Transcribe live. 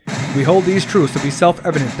We hold these truths to be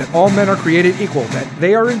self-evident, that all men are created equal, that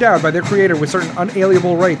they are endowed by their Creator with certain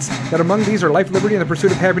unalienable rights, that among these are life, liberty, and the pursuit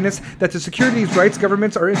of happiness, that to secure these rights,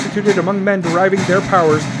 governments are instituted among men deriving their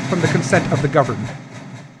powers from the consent of the governed.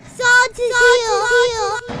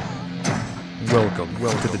 Welcome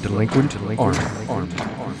to the Delinquent Army.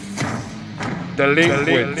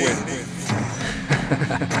 Delinquents.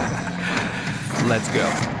 Let's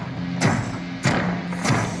go.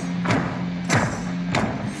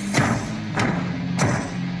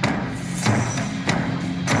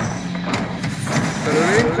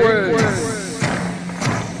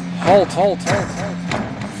 Halt.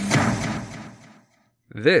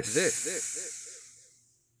 This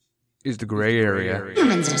is the gray area.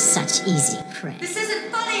 Humans are such easy prey. This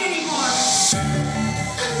isn't funny anymore!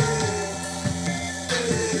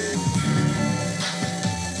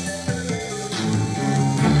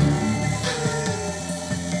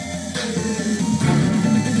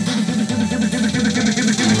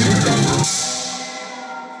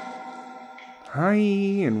 Hi,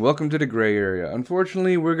 and welcome to the gray area.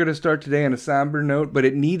 Unfortunately, we're going to start today on a somber note, but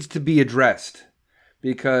it needs to be addressed.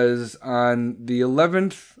 Because on the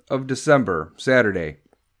 11th of December, Saturday,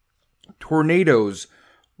 tornadoes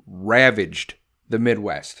ravaged the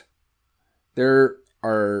Midwest. There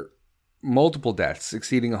are multiple deaths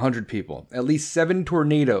exceeding 100 people. At least 7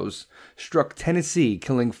 tornadoes struck Tennessee,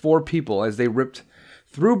 killing 4 people as they ripped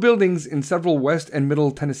through buildings in several West and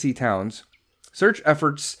Middle Tennessee towns. Search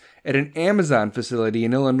efforts at an Amazon facility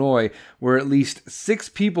in Illinois, where at least 6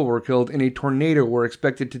 people were killed in a tornado, were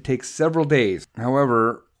expected to take several days.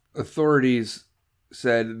 However, authorities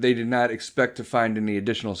said they did not expect to find any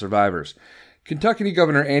additional survivors. Kentucky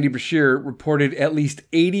Governor Andy Beshear reported at least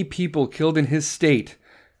 80 people killed in his state,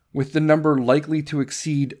 with the number likely to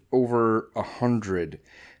exceed over 100.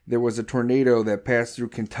 There was a tornado that passed through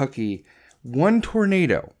Kentucky. One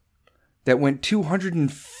tornado that went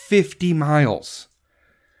 250 miles.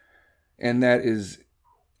 And that is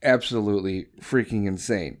absolutely freaking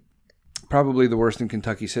insane. Probably the worst in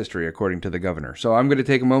Kentucky's history, according to the governor. So I'm going to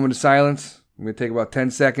take a moment of silence. I'm going to take about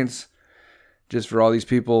 10 seconds just for all these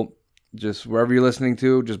people. Just wherever you're listening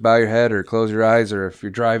to, just bow your head or close your eyes. Or if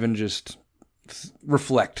you're driving, just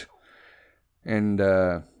reflect. And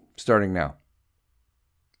starting now.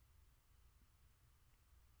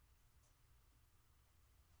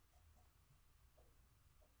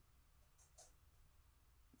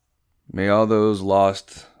 May all those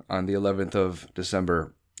lost on the 11th of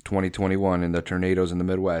December 2021 in the tornadoes in the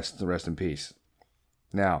Midwest rest in peace.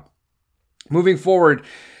 Now, moving forward,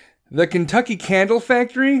 the Kentucky Candle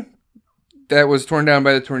Factory that was torn down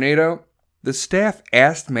by the tornado, the staff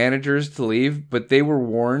asked managers to leave, but they were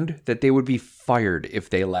warned that they would be fired if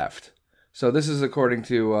they left. So this is according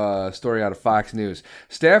to a story out of Fox News.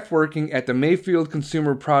 Staff working at the Mayfield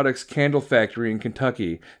Consumer Products Candle Factory in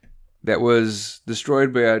Kentucky that was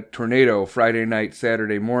destroyed by a tornado Friday night,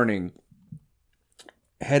 Saturday morning,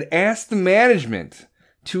 had asked the management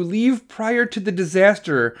to leave prior to the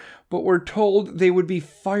disaster, but were told they would be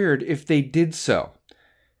fired if they did so.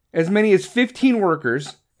 As many as 15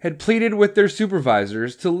 workers had pleaded with their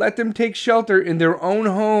supervisors to let them take shelter in their own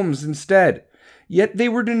homes instead. Yet they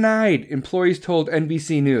were denied, employees told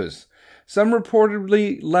NBC News. Some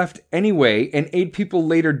reportedly left anyway, and 8 people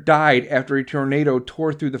later died after a tornado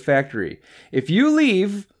tore through the factory. If you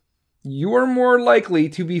leave, you are more likely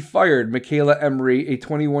to be fired, Michaela Emery, a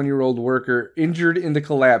 21-year-old worker injured in the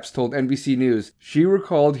collapse, told NBC News. She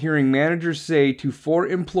recalled hearing managers say to 4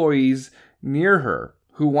 employees near her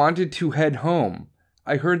who wanted to head home,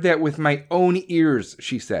 "I heard that with my own ears,"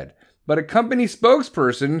 she said. But a company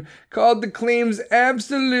spokesperson called the claims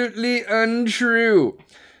absolutely untrue.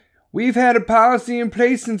 "We've had a policy in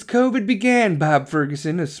place since COVID began," Bob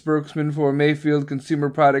Ferguson, a spokesman for Mayfield Consumer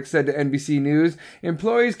Products, said to NBC News.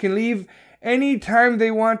 "Employees can leave any time they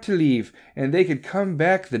want to leave, and they could come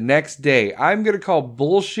back the next day." I'm going to call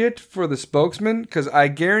bullshit for the spokesman, because I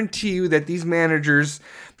guarantee you that these managers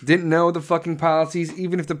didn't know the fucking policies,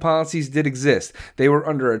 even if the policies did exist. They were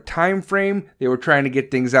under a time frame. They were trying to get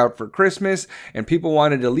things out for Christmas, and people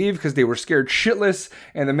wanted to leave because they were scared shitless,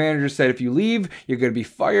 and the manager said, if you leave, you're going to be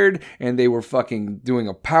fired, and they were fucking doing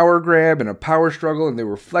a power grab and a power struggle, and they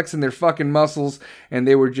were flexing their fucking muscles, and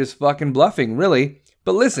they were just fucking bluffing, really.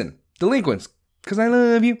 But listen, delinquents, because I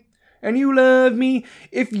love you, and you love me.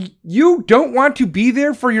 If you don't want to be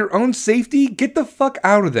there for your own safety, get the fuck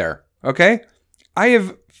out of there, okay? I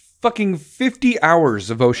have fucking 50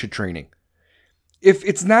 hours of OSHA training. If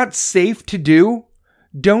it's not safe to do,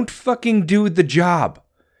 don't fucking do the job.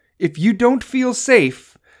 If you don't feel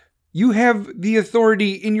safe, you have the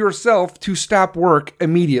authority in yourself to stop work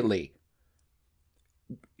immediately.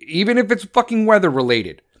 even if it's fucking weather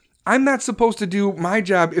related. I'm not supposed to do my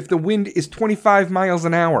job if the wind is 25 miles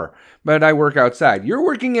an hour, but I work outside. You're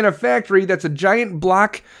working in a factory that's a giant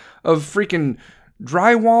block of freaking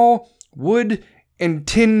drywall, wood, and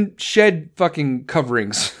tin shed fucking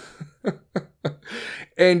coverings.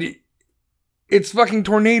 And it's fucking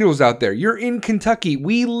tornadoes out there. You're in Kentucky.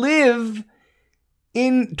 We live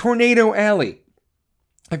in Tornado Alley.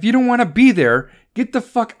 If you don't want to be there, get the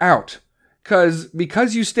fuck out.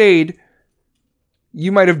 Because you stayed,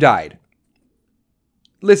 you might have died.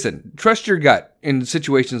 Listen, trust your gut in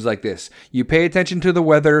situations like this. You pay attention to the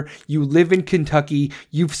weather. You live in Kentucky.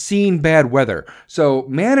 You've seen bad weather. So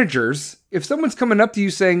managers, if someone's coming up to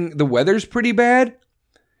you saying the weather's pretty bad,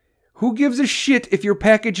 who gives a shit if your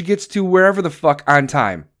package gets to wherever the fuck on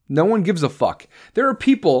time? No one gives a fuck. There are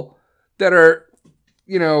people that are,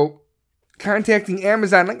 contacting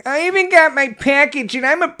Amazon like, I even got my package and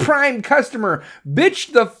I'm a Prime customer.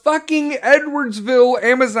 Bitch, the fucking Edwardsville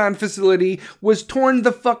Amazon facility was torn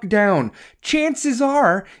the fuck down. Chances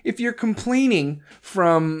are, if you're complaining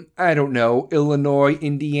from, I don't know, Illinois,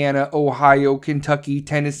 Indiana, Ohio, Kentucky,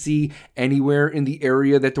 Tennessee, anywhere in the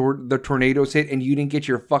area that the tornadoes hit and you didn't get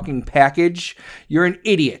your fucking package, you're an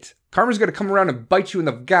idiot. Karma's gonna come around and bite you in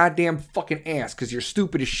the goddamn fucking ass because you're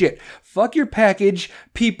stupid as shit. Fuck your package.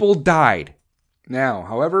 People died. Now,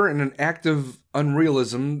 however, in an act of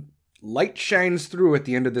unrealism, light shines through at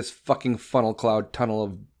the end of this fucking funnel cloud tunnel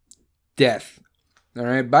of death. All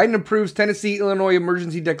right, Biden approves Tennessee, Illinois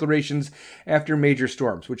emergency declarations after major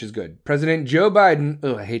storms, which is good. President Joe Biden,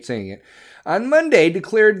 I hate saying it, on Monday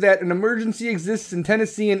declared that an emergency exists in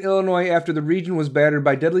Tennessee and Illinois after the region was battered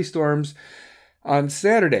by deadly storms on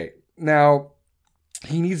Saturday. Now,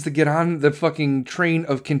 he needs to get on the fucking train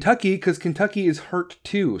of Kentucky because Kentucky is hurt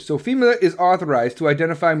too. So FEMA is authorized to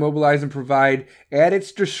identify, mobilize, and provide at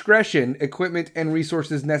its discretion equipment and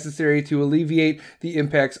resources necessary to alleviate the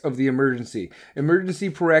impacts of the emergency. Emergency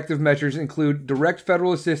proactive measures include direct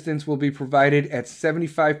federal assistance will be provided at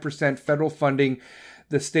 75% federal funding,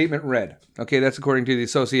 the statement read. Okay, that's according to the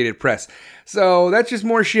Associated Press. So that's just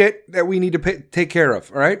more shit that we need to take care of,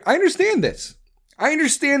 all right? I understand this. I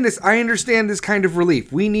understand this kind of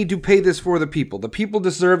relief. We need to pay this for the people. The people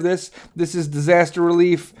deserve this. This is disaster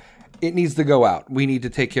relief. It needs to go out. We need to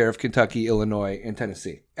take care of Kentucky, Illinois, and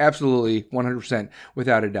Tennessee. Absolutely, 100%,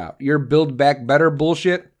 without a doubt. Your Build Back Better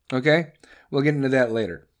bullshit, okay? We'll get into that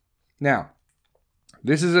later. Now,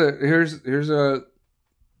 this is here's a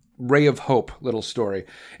ray of hope little story.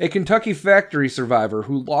 A Kentucky factory survivor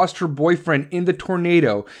who lost her boyfriend in the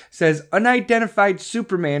tornado says unidentified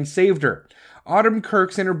Superman saved her. Autumn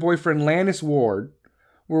Kirks and her boyfriend Lannis Ward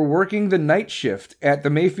were working the night shift at the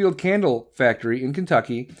Mayfield Candle Factory in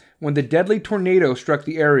Kentucky when the deadly tornado struck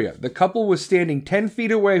the area. The couple was standing 10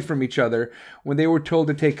 feet away from each other when they were told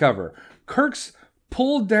to take cover. Kirks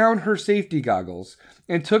pulled down her safety goggles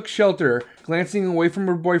and took shelter, glancing away from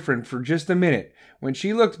her boyfriend for just a minute. When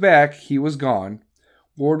she looked back, he was gone.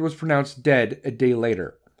 Ward was pronounced dead a day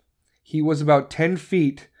later. He was about 10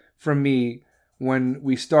 feet from me when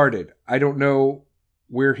we started. I don't know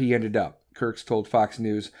where he ended up, Kirks told Fox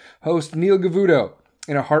News host Neil Gavuto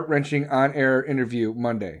in a heart-wrenching on-air interview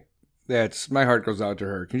Monday. My heart goes out to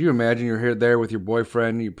her. Can you imagine you're here there with your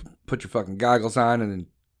boyfriend, you put your fucking goggles on, and then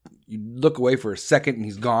you look away for a second and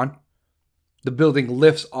he's gone? The building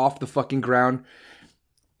lifts off the fucking ground,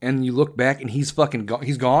 and you look back and he's fucking gone.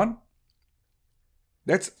 He's gone?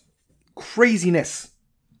 That's craziness.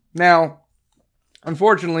 Now,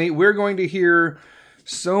 unfortunately, we're going to hear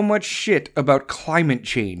so much shit about climate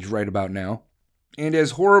change right about now. And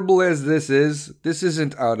as horrible as this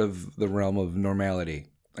isn't out of the realm of normality.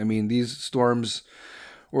 I mean, these storms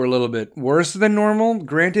were a little bit worse than normal,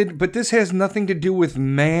 granted, but this has nothing to do with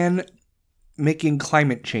man making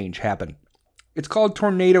climate change happen. It's called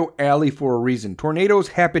Tornado Alley for a reason. Tornadoes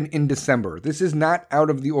happen in December. This is not out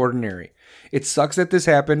of the ordinary. It sucks that this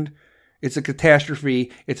happened. It's a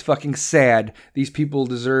catastrophe. It's fucking sad. These people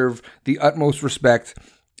deserve the utmost respect,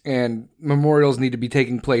 and memorials need to be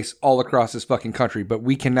taking place all across this fucking country. But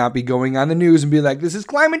we cannot be going on the news and be like, this is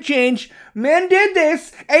climate change. Men did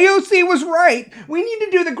this. AOC was right. We need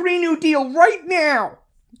to do the Green New Deal right now.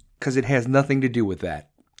 Because it has nothing to do with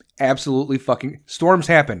that. Absolutely fucking... Storms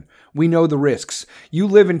happen. We know the risks. You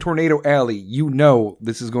live in Tornado Alley. You know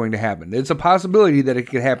this is going to happen. It's a possibility that it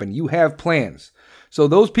could happen. You have plans. So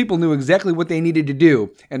those people knew exactly what they needed to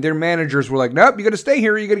do, and their managers were like, nope, you got to stay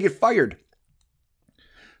here or you got to get fired.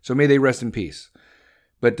 So may they rest in peace.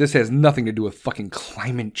 But this has nothing to do with fucking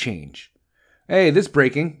climate change. Hey, this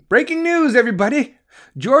breaking news, everybody.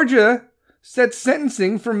 Georgia sets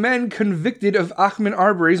sentencing for men convicted of Ahmaud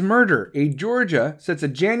Arbery's murder. Georgia sets a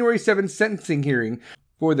January 7th sentencing hearing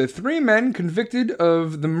for the 3 men convicted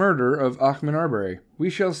of the murder of Ahmaud Arbery. We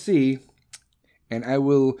shall see, and I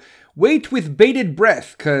will wait with bated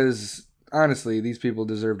breath, because honestly, these people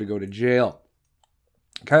deserve to go to jail.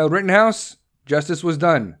 Kyle Rittenhouse, justice was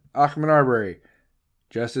done. Ahmaud Arbery,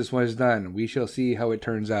 justice was done. We shall see how it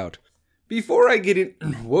turns out. Before I get in...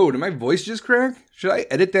 Whoa, did my voice just crack? Should I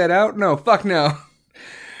edit that out? No, fuck no.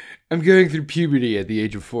 I'm going through puberty at the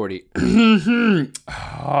age of 40.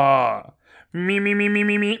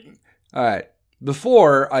 Me. Alright.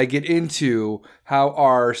 Before I get into how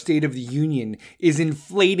our State of the Union is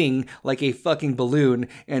inflating like a fucking balloon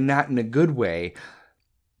and not in a good way,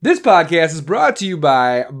 this podcast is brought to you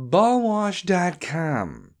by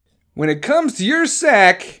ballwash.com. When it comes to your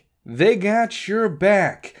sack, they got your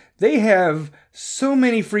back. They have so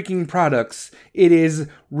many freaking products, it is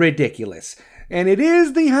ridiculous. And it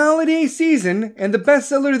is the holiday season, and the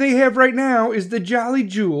bestseller they have right now is the Jolly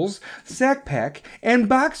Jules Sack Pack and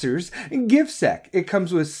Boxers Gift Sack. It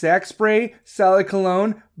comes with sack spray, solid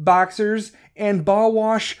cologne, boxers, and ball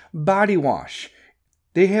wash body wash.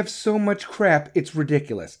 They have so much crap, it's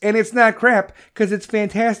ridiculous. And it's not crap, because it's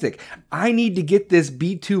fantastic. I need to get this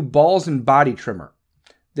B2 balls and body trimmer.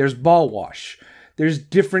 There's ball wash. There's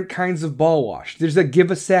different kinds of ball wash. There's a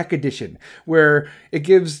Give a Sack edition where it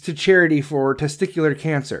gives to charity for testicular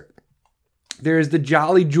cancer. There's the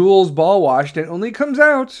Jolly Jules ball wash that only comes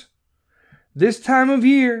out this time of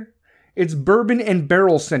year. It's bourbon and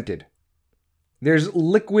barrel scented. There's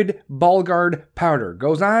liquid ball guard powder.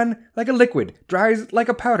 Goes on like a liquid, dries like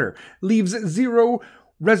a powder, leaves 0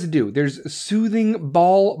 residue. There's soothing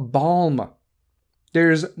ball balm.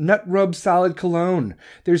 There's Nut Rub Solid Cologne.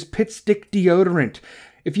 There's Pit Stick Deodorant.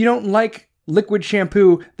 If you don't like liquid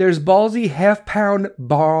shampoo, there's Ballsy half-pound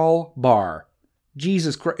ball bar.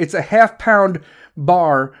 Jesus Christ. It's a half-pound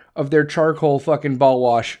bar of their charcoal fucking ball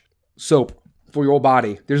wash soap for your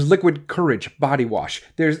body. There's Liquid Courage body wash.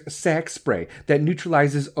 There's sack spray that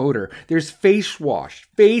neutralizes odor. There's face wash,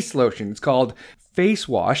 face lotion. It's called face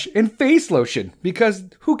wash and face lotion, because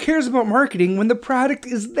who cares about marketing when the product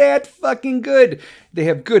is that fucking good? They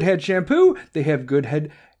have Good Head shampoo. They have Good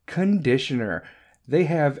Head conditioner. They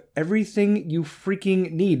have everything you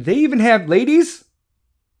freaking need. They even have, ladies,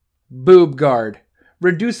 Boob Guard.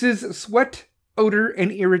 Reduces sweat, odor,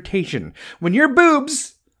 and irritation. When your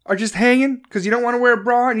boobs are just hanging because you don't want to wear a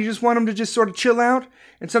bra and you just want them to just sort of chill out,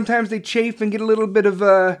 and sometimes they chafe and get a little bit of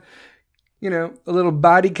a little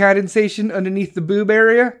body condensation underneath the boob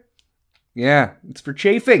area. Yeah, it's for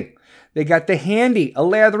chafing. They got the Handy, a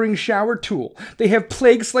lathering shower tool. They have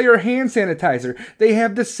Plague Slayer hand sanitizer. They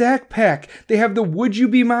have the Sack Pack. They have the Would You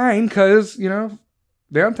Be Mine, because,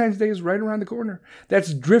 Valentine's Day is right around the corner.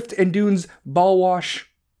 That's Drift and Dunes ball wash.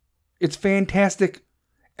 It's fantastic.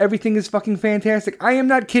 Everything is fucking fantastic. I am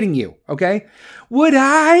not kidding you, okay? Would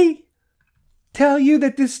I tell you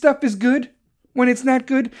that this stuff is good when it's not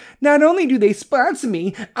good? Not only do they sponsor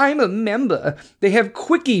me, I'm a member. They have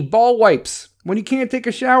Quickie ball wipes. When you can't take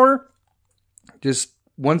a shower, just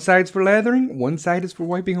one side's for lathering, one side is for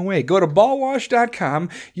wiping away. Go to ballwash.com,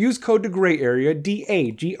 use code DEGRAYAREA,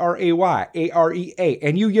 DAGRAYAREA,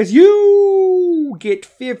 and you get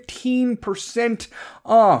 15%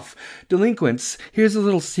 off. Delinquents, here's a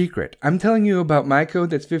little secret. I'm telling you about my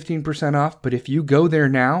code that's 15% off, but if you go there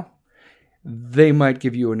now, they might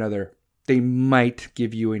give you another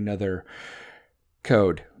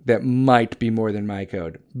code that might be more than my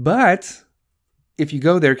code. But if you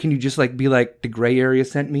go there, can you just be like, the Gray Area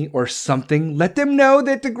sent me or something? Let them know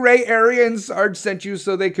that the Gray Area and Sarge sent you,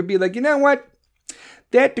 so they could be like, you know what?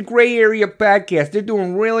 That the Gray Area podcast, they're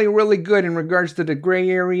doing really, really good in regards to the Gray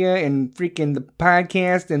Area and freaking the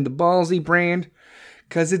podcast and the Ballsy brand,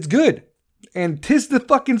 because it's good. And 'tis the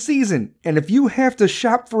fucking season. And if you have to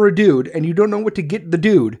shop for a dude and you don't know what to get the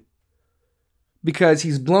dude because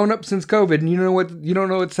he's blown up since COVID and you don't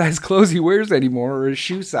know what size clothes he wears anymore, or his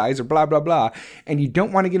shoe size, or blah, blah, blah, and you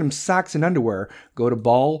don't want to get him socks and underwear, go to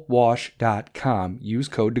ballwash.com. Use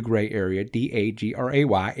code DEGRAYAREA,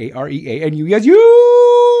 DAGRAYAREA, and you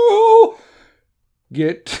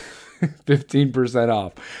get 15%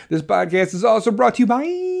 off. This podcast is also brought to you by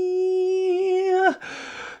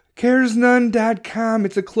CaresNone.com.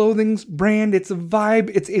 It's a clothing brand. It's a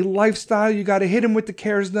vibe. It's a lifestyle. You got to hit them with the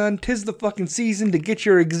Cares None. 'Tis the fucking season to get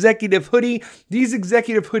your executive hoodie. These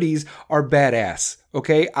executive hoodies are badass.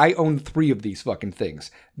 Okay? I own 3 of these fucking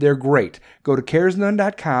things. They're great. Go to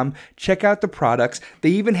CaresNone.com. Check out the products. They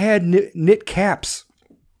even had knit caps.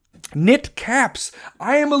 Knit caps.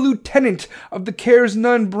 I am a lieutenant of the Cares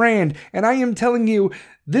None brand, and I am telling you,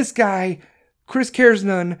 This guy, Chris Cares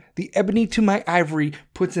None, the ebony to my ivory,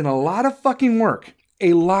 puts in a lot of fucking work.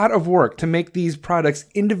 A lot of work to make these products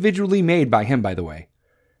individually made by him, by the way.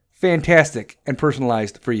 Fantastic and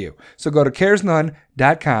personalized for you. So go to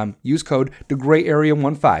caresnone.com. Use code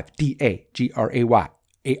DeGrayArea15.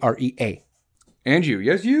 DAGRAYAREA. And you,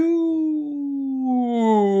 yes, you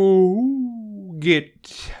get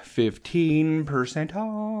 15%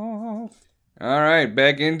 off. All right,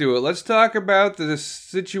 back into it. Let's talk about the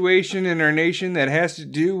situation in our nation that has to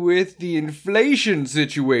do with the inflation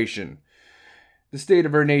situation. The state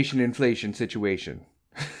of our nation inflation situation.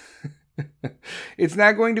 It's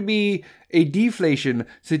not going to be a deflation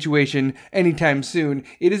situation anytime soon.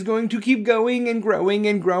 It is going to keep going and growing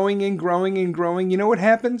and growing and growing and growing. You know what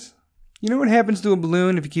happens? You know what happens to a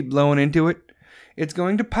balloon if you keep blowing into it? It's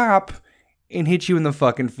going to pop and hit you in the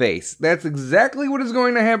fucking face. That's exactly what is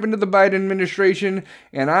going to happen to the Biden administration.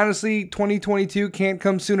 And honestly, 2022 can't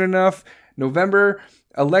come soon enough. November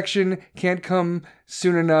election can't come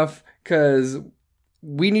soon enough because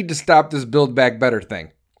we need to stop this Build Back Better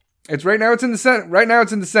thing. It's right now it's in the Senate. Right now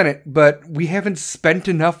it's in the Senate, but we haven't spent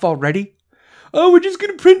enough already. Oh, we're just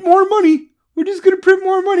going to print more money. We're just going to print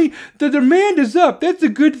more money. The demand is up. That's a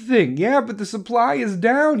good thing. Yeah, but the supply is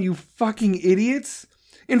down, you fucking idiots.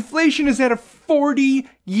 Inflation is at a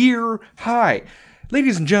 40-year high.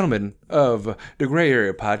 Ladies and gentlemen of the Gray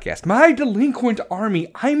Area Podcast, my delinquent army,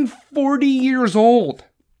 I'm 40 years old.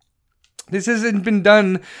 This hasn't been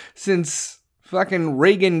done since fucking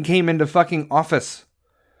Reagan came into fucking office.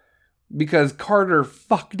 Because Carter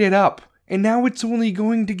fucked it up. And now it's only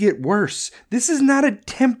going to get worse. This is not a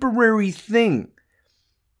temporary thing.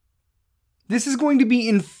 This is going to be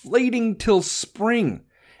inflating till spring.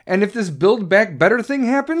 And if this Build Back Better thing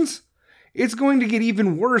happens, it's going to get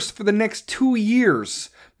even worse for the next 2 years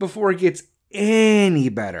before it gets any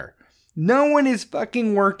better. No one is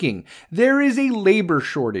fucking working. There is a labor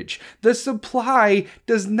shortage. The supply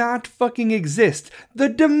does not fucking exist. The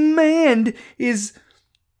demand is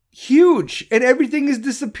huge, and everything is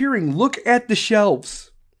disappearing. Look at the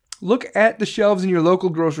shelves. Look at the shelves in your local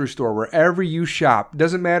grocery store, wherever you shop.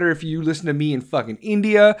 Doesn't matter if you listen to me in fucking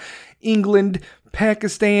India, England,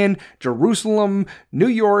 Pakistan, Jerusalem, New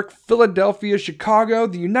York, Philadelphia, Chicago,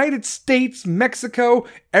 the United States, Mexico.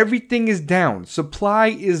 Everything is down. Supply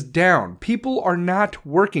is down. People are not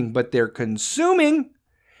working, but they're consuming.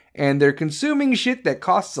 And they're consuming shit that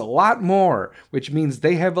costs a lot more, which means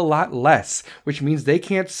they have a lot less, which means they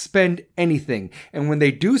can't spend anything. And when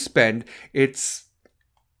they do spend, it's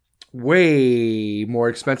way more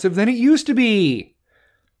expensive than it used to be.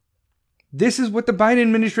 This is what the Biden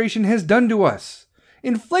administration has done to us.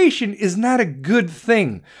 Inflation is not a good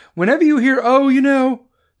thing. Whenever you hear, oh, you know,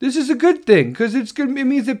 this is a good thing because it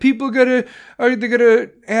means that people are gonna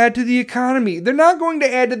add to the economy. They're not going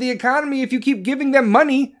to add to the economy if you keep giving them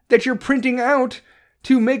money that you're printing out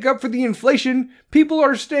to make up for the inflation. People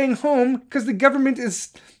are staying home because the government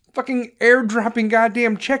is fucking airdropping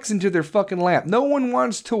goddamn checks into their fucking lap. No one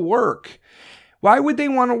wants to work. Why would they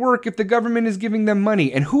want to work if the government is giving them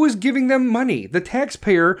money? And who is giving them money? The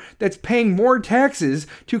taxpayer that's paying more taxes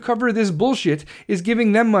to cover this bullshit is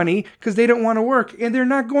giving them money because they don't want to work. And they're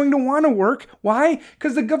not going to want to work. Why?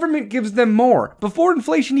 Because the government gives them more. Before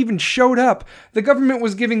inflation even showed up, the government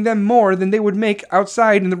was giving them more than they would make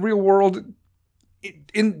outside in the real world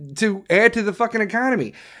to add to the fucking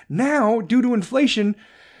economy. Now, due to inflation,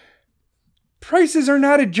 prices are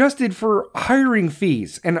not adjusted for hiring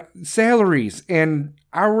fees and salaries and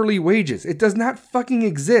hourly wages. It does not fucking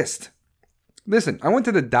exist. Listen, I went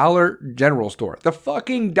to the Dollar General store. The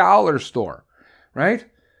fucking dollar store, right?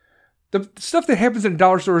 The stuff that happens in a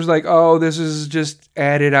dollar store is like, oh, this is just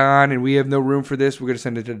added on and we have no room for this. We're going to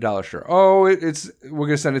send it to the dollar store. Oh, we're going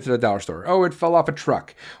to send it to the dollar store. Oh, it fell off a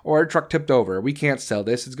truck or our truck tipped over. We can't sell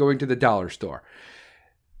this. It's going to the dollar store.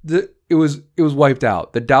 It was wiped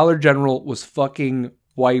out. The Dollar General was fucking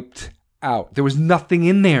wiped out. There was nothing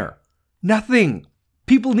in there. Nothing.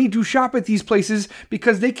 People need to shop at these places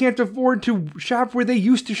because they can't afford to shop where they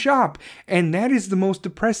used to shop. And that is the most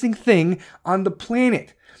depressing thing on the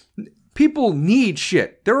planet. People need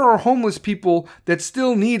shit. There are homeless people that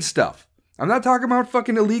still need stuff. I'm not talking about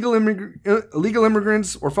fucking illegal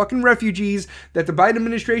immigrants or fucking refugees that the Biden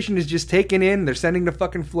administration is just taking in. They're sending to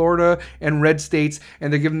fucking Florida and red states,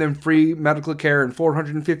 and they're giving them free medical care and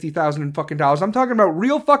 $450,000 fucking dollars. I'm talking about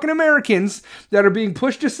real fucking Americans that are being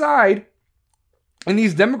pushed aside In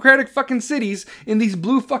these democratic fucking cities, in these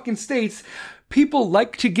blue fucking states, people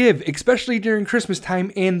like to give, especially during Christmas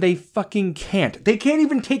time, and they fucking can't. They can't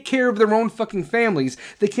even take care of their own fucking families.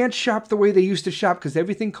 They can't shop the way they used to shop because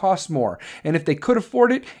everything costs more. And if they could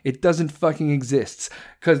afford it, it doesn't fucking exist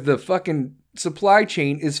because the fucking supply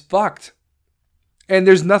chain is fucked. And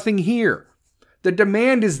there's nothing here. The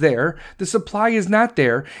demand is there, the supply is not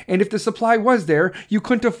there, and if the supply was there, you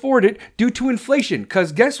couldn't afford it due to inflation.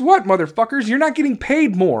 Because guess what, motherfuckers? You're not getting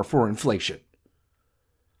paid more for inflation.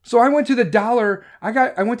 So I went to the dollar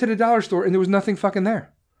store and there was nothing fucking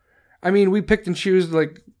there. I mean, we picked and chose,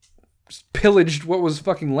 like, pillaged what was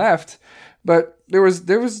fucking left, but there was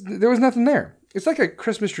nothing there. It's like a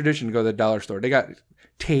Christmas tradition to go to the dollar store. They got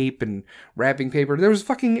tape and wrapping paper. There was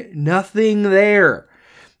fucking nothing there.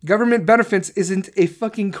 Government benefits isn't a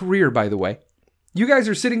fucking career, by the way. You guys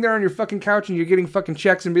are sitting there on your fucking couch and you're getting fucking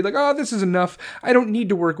checks and be like, oh, this is enough. I don't need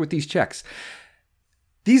to work with these checks.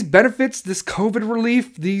 These benefits, this COVID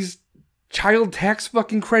relief, these child tax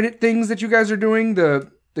fucking credit things that you guys are doing, the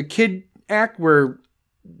Kid Act where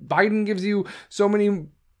Biden gives you so many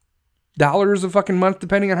dollars a fucking month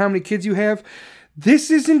depending on how many kids you have. This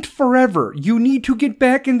isn't forever. You need to get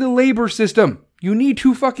back in the labor system. You need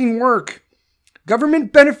to fucking work.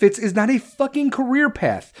 Government benefits is not a fucking career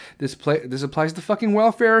path. This applies to fucking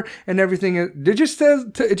welfare and everything. It just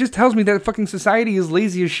tells me that fucking society is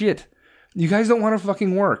lazy as shit. You guys don't want to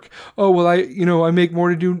fucking work. Oh, well, I make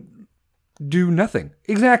more to do nothing.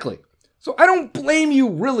 Exactly. So I don't blame you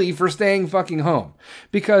really for staying fucking home.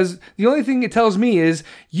 Because the only thing it tells me is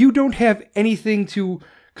you don't have anything to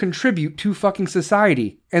contribute to fucking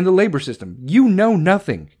society and the labor system. You know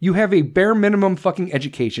nothing. You have a bare minimum fucking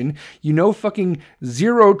education. You know fucking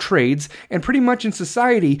zero trades. And pretty much in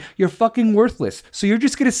society, you're fucking worthless. So you're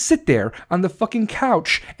just gonna sit there on the fucking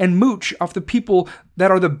couch and mooch off the people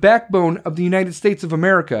that are the backbone of the United States of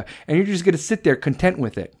America. And you're just gonna sit there content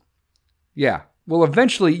with it. Yeah. Well,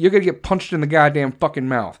 eventually, you're going to get punched in the goddamn fucking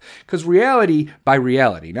mouth. Because reality,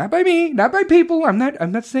 not by me, not by people, I'm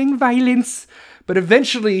not saying violence. But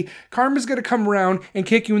eventually, karma's going to come around and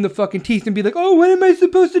kick you in the fucking teeth and be like, oh, what am I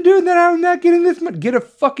supposed to do that I'm not getting this much? Get a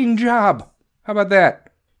fucking job. How about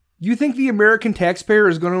that? You think the American taxpayer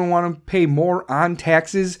is going to want to pay more on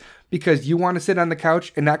taxes because you want to sit on the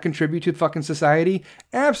couch and not contribute to fucking society?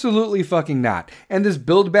 Absolutely fucking not. And this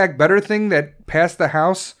Build Back Better thing that passed the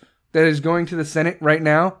House that is going to the Senate right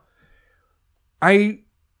now, I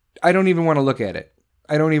don't even want to look at it.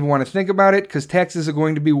 I don't even want to think about it because taxes are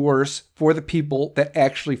going to be worse for the people that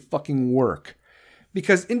actually fucking work.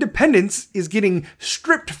 Because independence is getting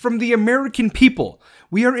stripped from the American people.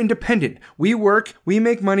 We are independent. We work, we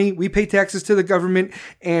make money, we pay taxes to the government,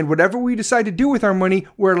 and whatever we decide to do with our money,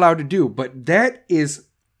 we're allowed to do. But that is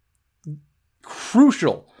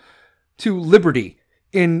crucial to liberty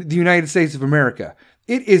in the United States of America.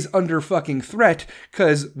 It is under fucking threat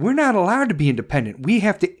because we're not allowed to be independent. We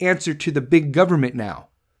have to answer to the big government now.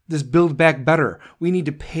 This Build Back Better. We need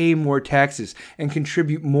to pay more taxes and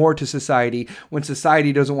contribute more to society when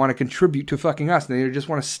society doesn't want to contribute to fucking us. They just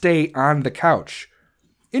want to stay on the couch.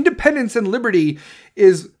 Independence and liberty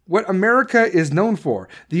is what America is known for.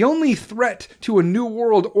 The only threat to a new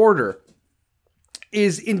world order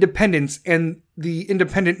is independence and the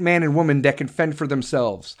independent man and woman that can fend for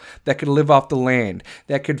themselves, that could live off the land,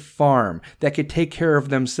 that could farm, that could take care of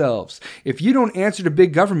themselves. If you don't answer to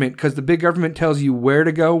big government because the big government tells you where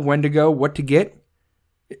to go, when to go, what to get,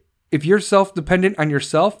 if you're self-dependent on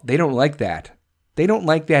yourself, they don't like that. They don't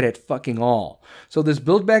like that at fucking all. So this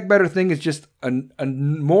Build Back Better thing is just a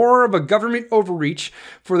more of a government overreach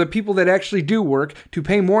for the people that actually do work to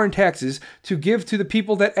pay more in taxes to give to the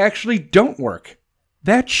people that actually don't work.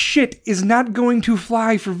 That shit is not going to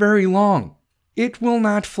fly for very long. It will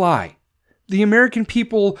not fly. The American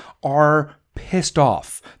people are pissed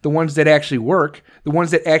off. The ones that actually work, the ones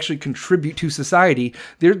that actually contribute to society.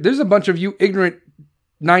 There's a bunch of you ignorant,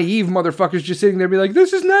 naive motherfuckers just sitting there be like,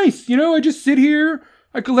 this is nice. You know, I just sit here,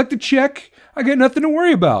 I collect a check, I got nothing to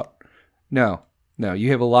worry about. No, you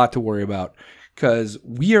have a lot to worry about because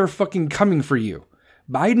we are fucking coming for you.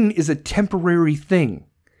 Biden is a temporary thing.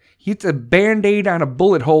 It's a Band-Aid on a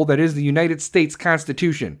bullet hole that is the United States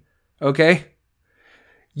Constitution. Okay?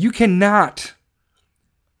 You cannot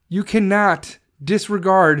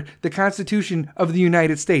disregard the Constitution of the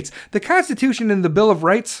United States. The Constitution and the Bill of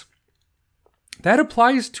Rights, that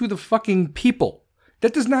applies to the fucking people.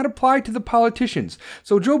 That does not apply to the politicians.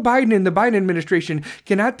 So Joe Biden and the Biden administration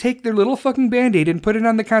cannot take their little fucking Band-Aid and put it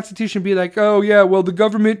on the Constitution and be like, oh yeah, well the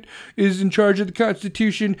government is in charge of the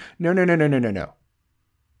Constitution. No.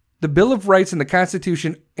 The Bill of Rights and the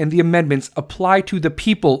Constitution and the amendments apply to the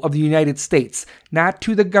people of the United States, not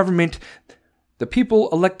to the government. The people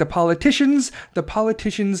elect the politicians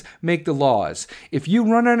make the laws. If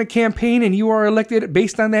you run on a campaign and you are elected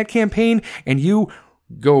based on that campaign and you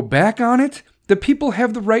go back on it, the people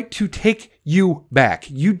have the right to take you back.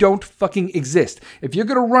 You don't fucking exist. If you're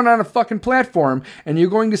going to run on a fucking platform and you're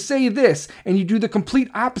going to say this and you do the complete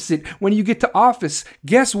opposite when you get to office,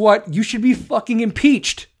 guess what? You should be fucking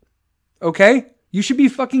impeached. Okay? You should be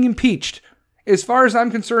fucking impeached. As far as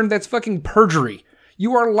I'm concerned, that's fucking perjury.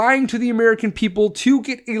 You are lying to the American people to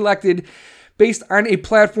get elected based on a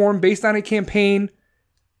platform, based on a campaign,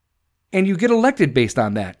 and you get elected based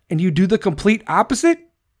on that. And you do the complete opposite?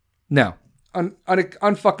 No.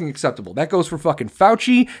 Unfucking acceptable. That goes for fucking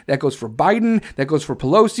Fauci. That goes for Biden. That goes for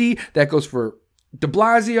Pelosi. That goes for de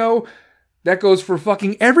Blasio. That goes for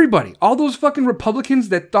fucking everybody. All those fucking Republicans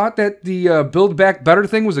that thought that the Build Back Better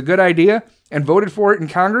thing was a good idea and voted for it in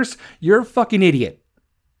Congress, you're a fucking idiot.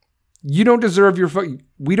 You don't deserve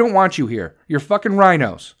we don't want you here. You're fucking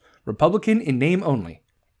rhinos. Republican in name only.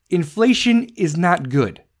 Inflation is not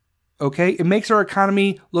good. Okay? It makes our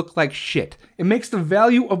economy look like shit. It makes the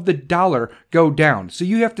value of the dollar go down. So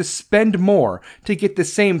you have to spend more to get the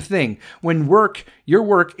same thing when your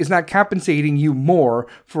work is not compensating you more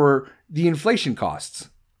for the inflation costs.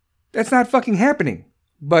 That's not fucking happening.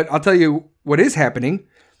 But I'll tell you what is happening.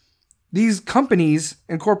 These companies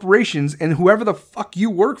and corporations and whoever the fuck you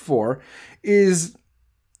work for is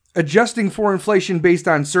adjusting for inflation based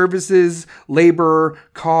on services, labor,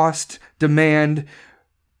 cost, demand,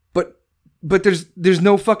 but there's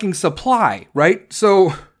no fucking supply, right?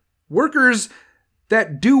 So workers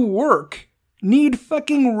that do work need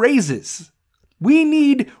fucking raises. We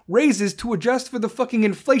need raises to adjust for the fucking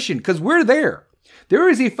inflation because we're there. There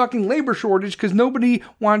is a fucking labor shortage because nobody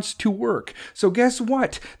wants to work. So guess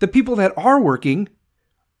what? The people that are working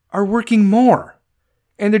more.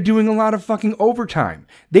 And they're doing a lot of fucking overtime.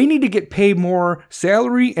 They need to get paid more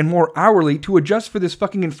salary and more hourly to adjust for this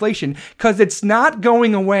fucking inflation because it's not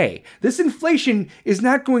going away. This inflation is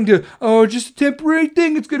not going to, just a temporary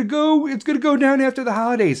thing. It's going to go down after the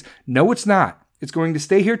holidays. No, it's not. It's going to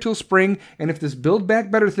stay here till spring. And if this Build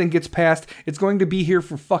Back Better thing gets passed, it's going to be here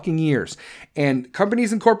for fucking years. And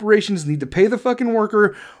companies and corporations need to pay the fucking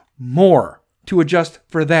worker more to adjust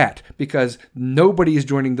for that because nobody is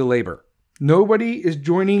joining the labor. Nobody is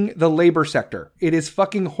joining the labor sector. It is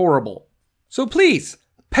fucking horrible. So please,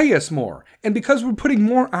 pay us more. And because we're putting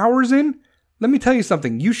more hours in, let me tell you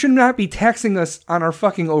something. You should not be taxing us on our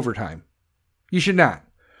fucking overtime. You should not.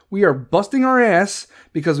 We are busting our ass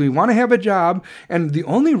because we want to have a job. And the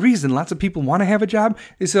only reason lots of people want to have a job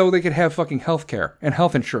is so they could have fucking health care and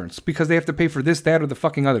health insurance because they have to pay for this, that, or the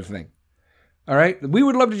fucking other thing. All right? We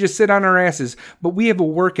would love to just sit on our asses, but we have a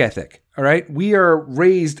work ethic. All right? We are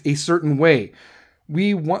raised a certain way.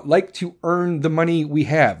 We like to earn the money we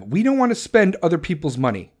have. We don't want to spend other people's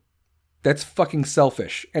money. That's fucking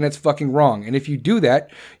selfish, and it's fucking wrong. And if you do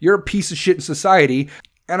that, you're a piece of shit in society,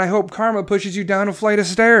 and I hope karma pushes you down a flight of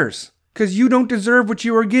stairs, because you don't deserve what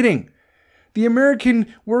you are getting. The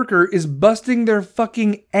American worker is busting their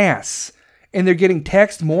fucking ass, and they're getting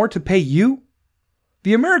taxed more to pay you?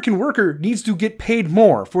 The American worker needs to get paid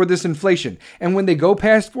more for this inflation. And when they go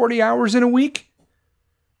past 40 hours in a week,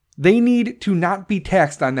 they need to not be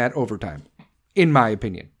taxed on that overtime, in my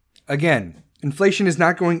opinion. Again, inflation is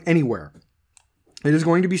not going anywhere. It is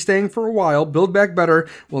going to be staying for a while. Build Back Better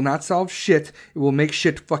will not solve shit. It will make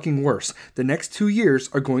shit fucking worse. The next 2 years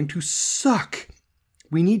are going to suck.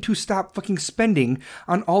 We need to stop fucking spending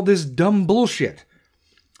on all this dumb bullshit.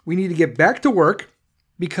 We need to get back to work.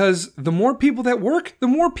 Because the more people that work, the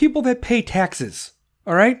more people that pay taxes.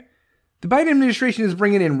 All right? The Biden administration is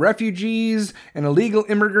bringing in refugees and illegal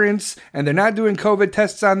immigrants, and they're not doing COVID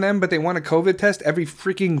tests on them, but they want a COVID test every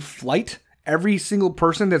freaking flight. Every single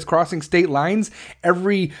person that's crossing state lines,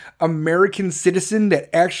 every American citizen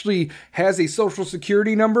that actually has a social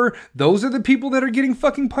security number, those are the people that are getting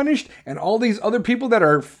fucking punished. And all these other people that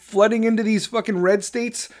are flooding into these fucking red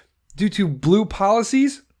states due to blue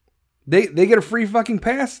policies, They get a free fucking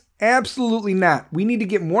pass? Absolutely not. We need to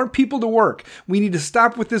get more people to work. We need to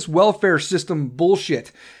stop with this welfare system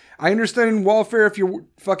bullshit. I understand welfare if you're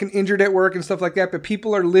fucking injured at work and stuff like that, but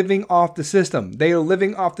people are living off the system. They are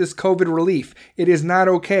living off this COVID relief. It is not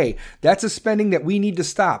okay. That's a spending that we need to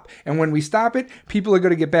stop. And when we stop it, people are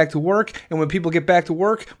going to get back to work. And when people get back to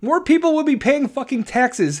work, more people will be paying fucking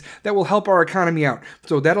taxes that will help our economy out.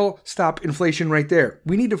 So that'll stop inflation right there.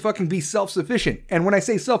 We need to fucking be self-sufficient. And when I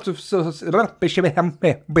say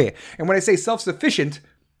self-sufficient,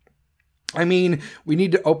 I mean, we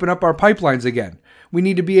need to open up our pipelines again. We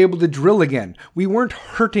need to be able to drill again. We weren't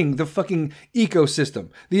hurting the fucking ecosystem.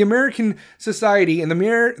 The American society and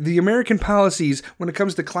the American policies when it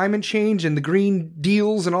comes to climate change and the green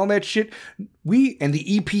deals and all that shit, and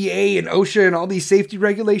the EPA and OSHA and all these safety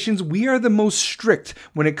regulations, we are the most strict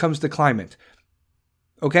when it comes to climate.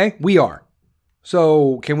 Okay? We are.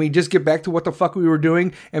 So can we just get back to what the fuck we were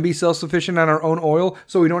doing and be self-sufficient on our own oil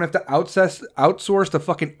so we don't have to outsource to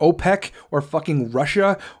fucking OPEC or fucking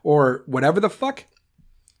Russia or whatever the fuck?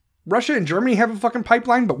 Russia and Germany have a fucking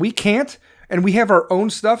pipeline, but we can't, and we have our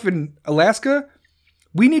own stuff in Alaska.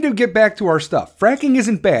 We need to get back to our stuff. Fracking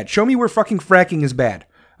isn't bad. Show me where fucking fracking is bad.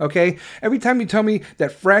 Okay? Every time you tell me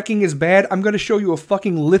that fracking is bad, I'm going to show you a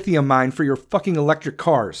fucking lithium mine for your fucking electric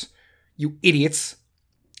cars. You idiots.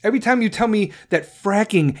 Every time you tell me that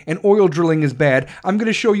fracking and oil drilling is bad, I'm going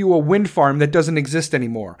to show you a wind farm that doesn't exist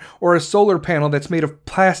anymore, or a solar panel that's made of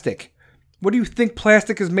plastic. What do you think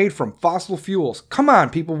plastic is made from? Fossil fuels. Come on,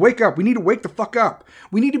 people, wake up. We need to wake the fuck up.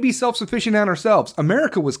 We need to be self-sufficient on ourselves.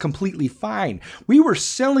 America was completely fine. We were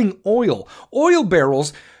selling oil. Oil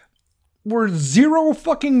barrels were $0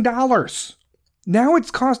 fucking dollars. Now it's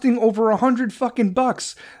costing over $100 fucking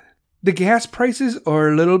bucks. The gas prices are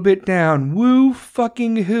a little bit down. Woo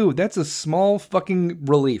fucking who. That's a small fucking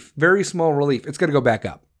relief. Very small relief. It's going to go back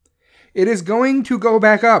up. It is going to go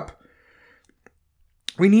back up.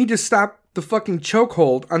 We need to stop the fucking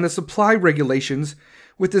chokehold on the supply regulations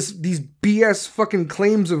with these BS fucking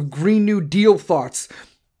claims of Green New Deal thoughts.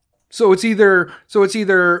 So it's either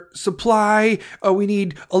supply, we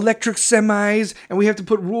need electric semis, and we have to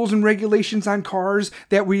put rules and regulations on cars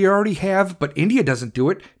that we already have, but India doesn't do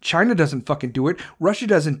it, China doesn't fucking do it, Russia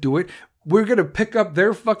doesn't do it. We're going to pick up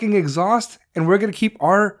their fucking exhaust, and we're going to keep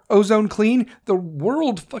our ozone clean. The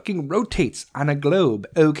world fucking rotates on a globe,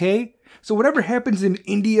 okay? So whatever happens in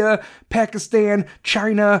India, Pakistan,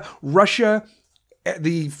 China, Russia,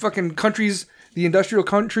 the fucking countries, the industrial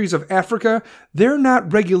countries of Africa, they're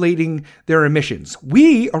not regulating their emissions.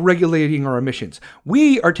 We are regulating our emissions.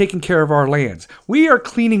 We are taking care of our lands. We are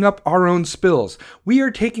cleaning up our own spills. We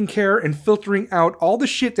are taking care and filtering out all the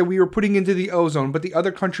shit that we were putting into the ozone, but the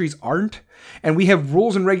other countries aren't. And we have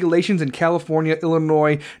rules and regulations in California,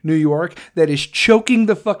 Illinois, New York that is choking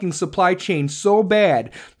the fucking supply chain so bad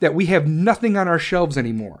that we have nothing on our shelves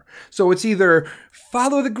anymore. So it's either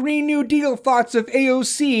follow the Green New Deal thoughts of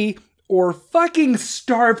AOC or fucking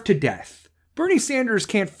starve to death. Bernie Sanders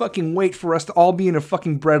can't fucking wait for us to all be in a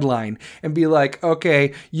fucking breadline and be like,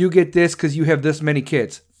 okay, you get this because you have this many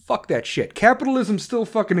kids. Fuck that shit. Capitalism still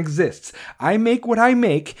fucking exists. I make what I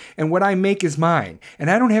make, and what I make is mine.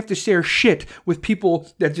 And I don't have to share shit with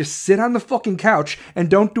people that just sit on the fucking couch and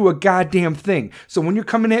don't do a goddamn thing. So when you're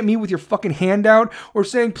coming at me with your fucking handout or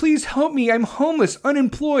saying, please help me, I'm homeless,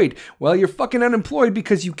 unemployed. Well, you're fucking unemployed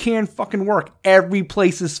because you can fucking work. Every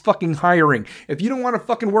place is fucking hiring. If you don't want to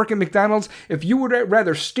fucking work at McDonald's, if you would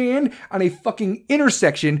rather stand on a fucking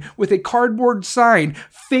intersection with a cardboard sign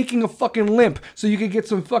faking a fucking limp so you could get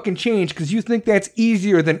some fucking change because you think that's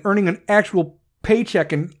easier than earning an actual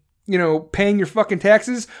paycheck and, paying your fucking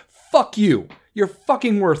taxes, fuck you. You're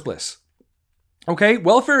fucking worthless. Okay?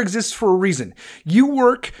 Welfare exists for a reason. You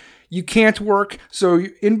work, you can't work, so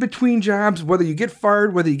in between jobs, whether you get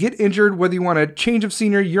fired, whether you get injured, whether you want a change of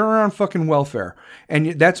scenery, you're on fucking welfare.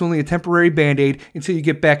 And that's only a temporary band-aid until you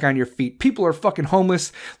get back on your feet. People are fucking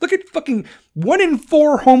homeless. Look at fucking 1 in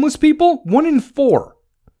 4 homeless people. 1 in 4.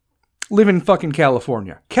 Live in fucking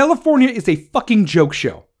California. California is a fucking joke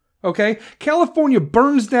show. Okay? California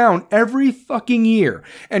burns down every fucking year.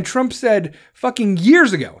 And Trump said fucking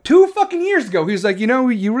years ago, 2 fucking years ago, he was like,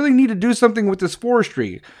 you really need to do something with this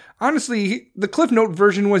forestry. Honestly, the Cliff Note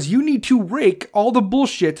version was you need to rake all the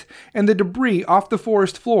bullshit and the debris off the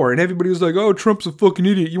forest floor. And everybody was like, oh, Trump's a fucking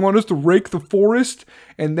idiot. You want us to rake the forest?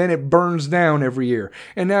 And then it burns down every year.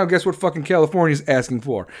 And now guess what fucking California's asking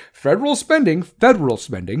for? Federal spending,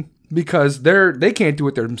 because they can't do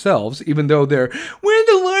it themselves, even though we're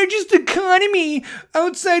the largest economy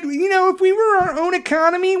outside. If we were our own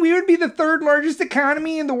economy, we would be the 3rd largest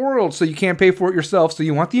economy in the world. So you can't pay for it yourself. So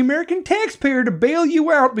you want the American taxpayer to bail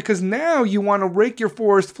you out because now you want to rake your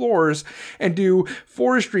forest floors and do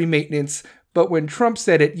forestry maintenance. But when Trump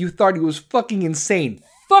said it, you thought he was fucking insane.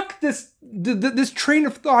 Fuck this. This train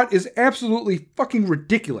of thought is absolutely fucking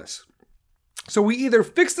ridiculous. So we either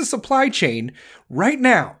fix the supply chain right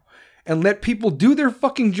now and let people do their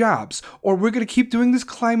fucking jobs, or we're going to keep doing this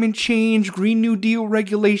climate change, Green New Deal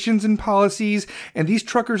regulations and policies, and these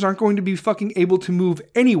truckers aren't going to be fucking able to move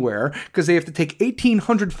anywhere because they have to take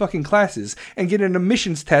 1,800 fucking classes and get an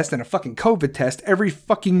emissions test and a fucking COVID test every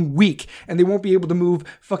fucking week, and they won't be able to move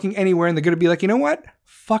fucking anywhere, and they're going to be like, you know what?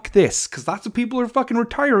 Fuck this, because lots of people are fucking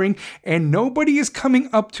retiring, and nobody is coming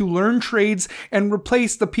up to learn trades and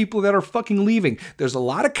replace the people that are fucking leaving. There's a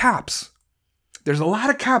lot of cops. There's a lot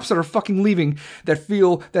of cops that are fucking leaving that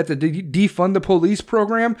feel that the defund the police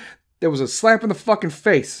program, there was a slap in the fucking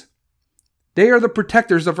face. They are the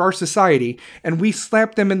protectors of our society, and we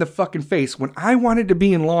slapped them in the fucking face when I wanted to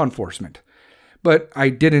be in law enforcement. But I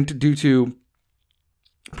didn't due to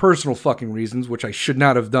personal fucking reasons, which I should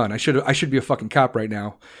not have done. I should be a fucking cop right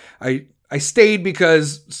now. I stayed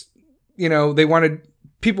because, you know,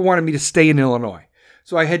 people wanted me to stay in Illinois.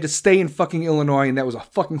 So I had to stay in fucking Illinois, and that was a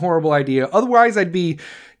fucking horrible idea. Otherwise, I'd be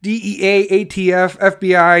DEA, ATF,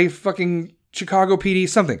 FBI, fucking Chicago PD,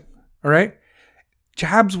 something. All right?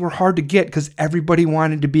 Jobs were hard to get because everybody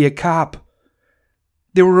wanted to be a cop.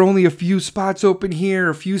 There were only a few spots open here,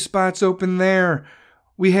 a few spots open there.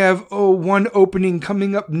 We have, one opening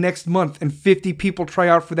coming up next month, and 50 people try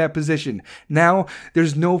out for that position. Now,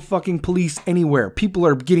 there's no fucking police anywhere. People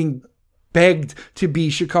are getting begged to be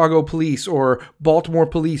Chicago police or Baltimore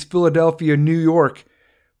police, Philadelphia, New York.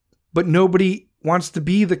 But nobody wants to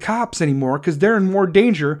be the cops anymore because they're in more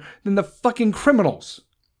danger than the fucking criminals.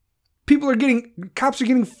 Cops are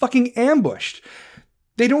getting fucking ambushed.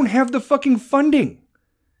 They don't have the fucking funding.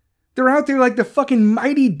 They're out there like the fucking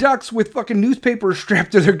Mighty Ducks with fucking newspapers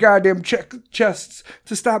strapped to their goddamn chests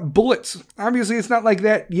to stop bullets. Obviously, it's not like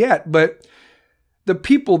that yet, but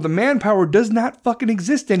the manpower does not fucking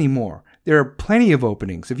exist anymore. There are plenty of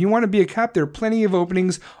openings. If you want to be a cop, there are plenty of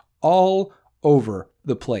openings all over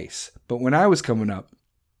the place. But when I was coming up,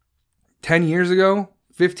 10 years ago,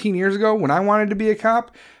 15 years ago, when I wanted to be a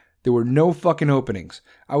cop, there were no fucking openings.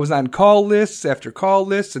 I was on call lists after call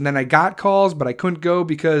lists, and then I got calls, but I couldn't go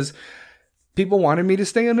because people wanted me to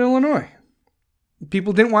stay in Illinois.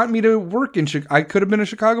 People didn't want me to work in Chicago. I could have been a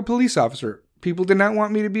Chicago police officer. People did not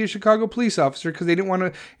want me to be a Chicago police officer because they didn't want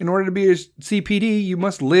to, in order to be a CPD, you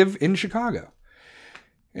must live in Chicago.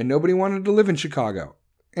 And nobody wanted to live in Chicago.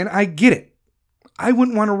 And I get it. I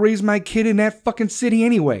wouldn't want to raise my kid in that fucking city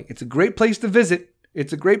anyway. It's a great place to visit.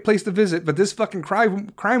 But this fucking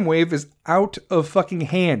crime wave is out of fucking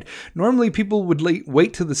hand. Normally people would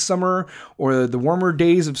wait till the summer or the warmer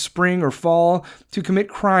days of spring or fall to commit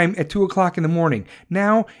crime at 2 o'clock in the morning.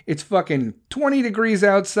 Now it's fucking 20 degrees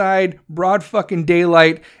outside, broad fucking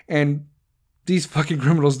daylight, and these fucking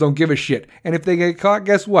criminals don't give a shit. And if they get caught,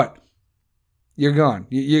 guess what? You're gone.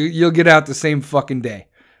 You'll get out the same fucking day.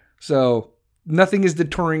 So nothing is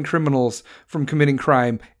deterring criminals from committing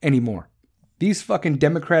crime anymore. These fucking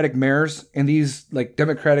Democratic mayors and these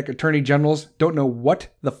Democratic attorney generals don't know what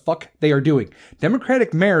the fuck they are doing.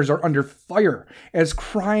 Democratic mayors are under fire as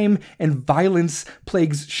crime and violence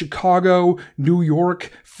plagues Chicago, New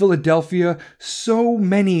York, Philadelphia. So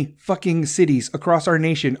many fucking cities across our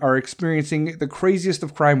nation are experiencing the craziest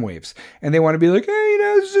of crime waves. And they want to be like, hey,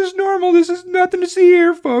 this is just normal. This is nothing to see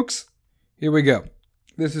here, folks. Here we go.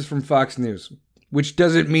 This is from Fox News, which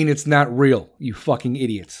doesn't mean it's not real, you fucking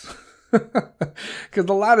idiots. Because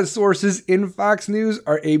a lot of sources in Fox News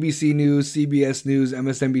are ABC News, CBS News,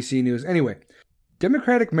 MSNBC News. Anyway,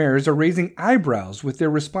 Democratic mayors are raising eyebrows with their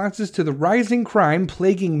responses to the rising crime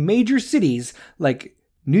plaguing major cities like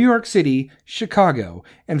New York City, Chicago,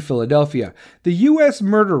 and Philadelphia. The U.S.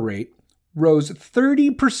 murder rate rose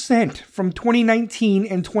 30% from 2019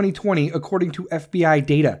 and 2020, according to FBI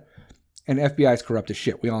data. And FBI is corrupt as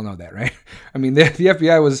shit. We all know that, right? I mean, the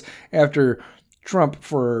FBI was after Trump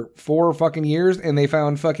for 4 fucking years and they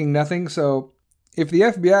found fucking nothing. So if the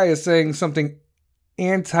FBI is saying something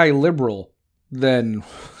anti-liberal, then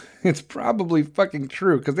it's probably fucking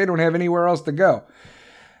true because they don't have anywhere else to go.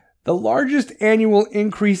 The largest annual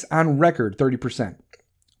increase on record, 30%.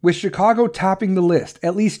 With Chicago topping the list,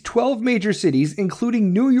 at least 12 major cities,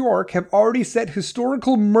 including New York, have already set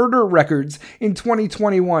historical murder records in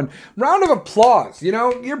 2021. Round of applause.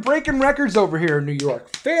 You're breaking records over here in New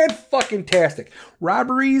York. Fan-fucking-tastic.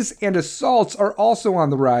 Robberies and assaults are also on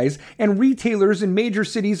the rise, and retailers in major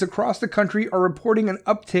cities across the country are reporting an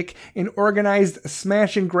uptick in organized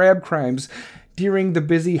smash-and-grab crimes during the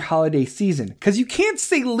busy holiday season. Because you can't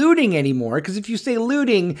say looting anymore, because if you say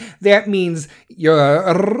looting, that means you're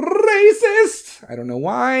a racist. I don't know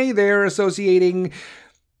why they're associating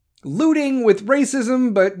looting with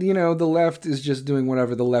racism, but, the left is just doing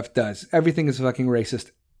whatever the left does. Everything is fucking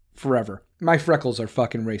racist forever. My freckles are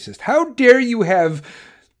fucking racist. How dare you have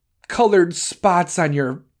colored spots on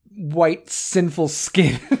your white, sinful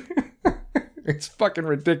skin. It's fucking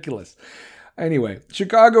ridiculous. Anyway,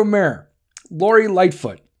 Chicago Mayor Lori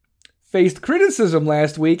Lightfoot faced criticism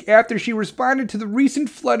last week after she responded to the recent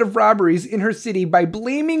flood of robberies in her city by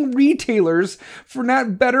blaming retailers for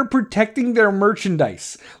not better protecting their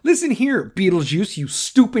merchandise. Listen here, Beetlejuice, you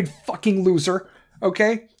stupid fucking loser,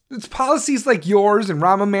 okay? It's policies like yours and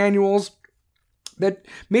Rahm Emanuel's that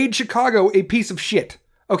made Chicago a piece of shit,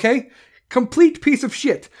 okay? Complete piece of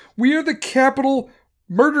shit. We are the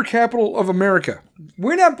murder capital of America.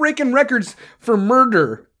 We're not breaking records for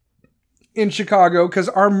murder in Chicago because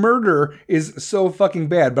our murder is so fucking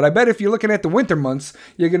bad. But I bet if you're looking at the winter months,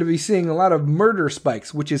 you're going to be seeing a lot of murder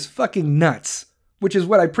spikes, which is fucking nuts, which is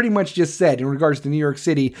what I pretty much just said in regards to New York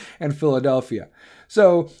City and Philadelphia.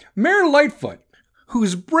 So Mayor Lightfoot,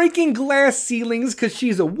 who's breaking glass ceilings because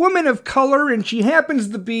she's a woman of color and she happens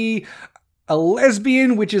to be a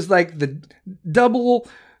lesbian, which is like the double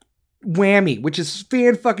whammy, which is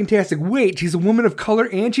fan-fucking-tastic. Wait, she's a woman of color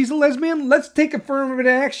and she's a lesbian? Let's take affirmative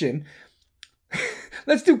action.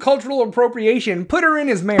 Let's do cultural appropriation. Put her in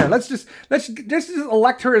as mayor. Let's just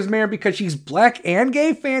elect her as mayor because she's black and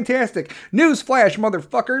gay. Fantastic. Newsflash,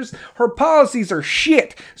 motherfuckers. Her policies are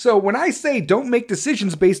shit. So when I say don't make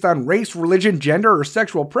decisions based on race, religion, gender, or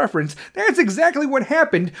sexual preference, that's exactly what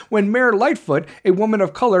happened when Mayor Lightfoot, a woman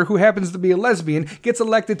of color who happens to be a lesbian, gets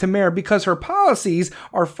elected to mayor because her policies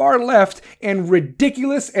are far left and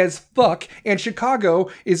ridiculous as fuck, and Chicago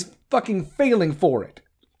is fucking failing for it.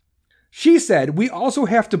 She said, we also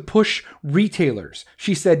have to push retailers,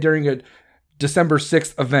 she said during a December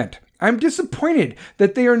 6th event. I'm disappointed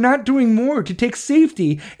that they are not doing more to take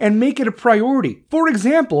safety and make it a priority. For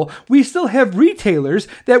example, we still have retailers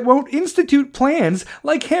that won't institute plans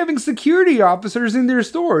like having security officers in their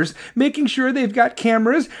stores, making sure they've got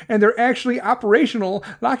cameras and they're actually operational,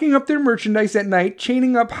 locking up their merchandise at night,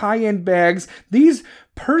 chaining up high-end bags. These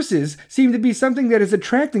purses seem to be something that is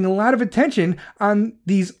attracting a lot of attention on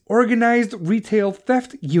these organized retail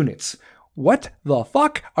theft units. What the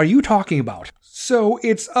fuck are you talking about? So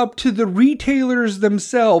it's up to the retailers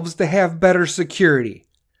themselves to have better security.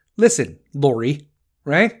 Listen, Lori,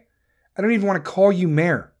 right? I don't even want to call you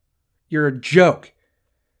mayor. You're a joke.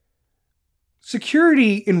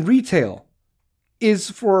 Security in retail is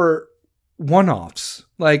for one-offs,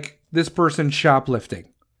 like this person shoplifting.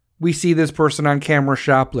 We see this person on camera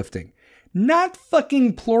shoplifting. Not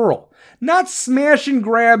fucking plural. Not smash and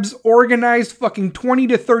grabs, organized fucking 20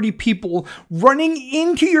 to 30 people running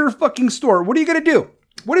into your fucking store. What are you going to do?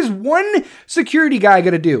 What is one security guy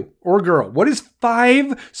going to do? Or girl? What is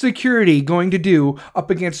 5 security going to do up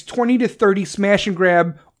against 20 to 30 smash and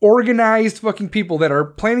grab, organized fucking people that are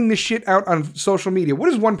planning this shit out on social media? What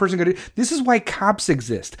is one person going to do? This is why cops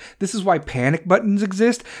exist. This is why panic buttons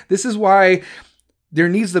exist. This is why there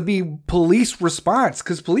needs to be police response,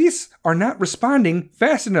 because police are not responding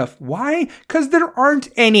fast enough. Why? Because there aren't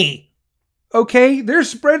any. Okay? They're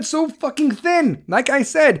spread so fucking thin. Like I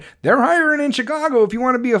said, they're hiring in Chicago if you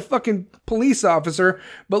want to be a fucking police officer,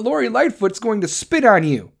 but Lori Lightfoot's going to spit on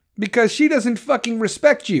you because she doesn't fucking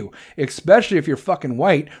respect you, especially if you're fucking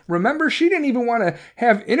white. Remember, she didn't even want to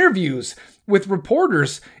have interviews with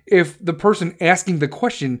reporters if the person asking the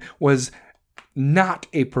question was not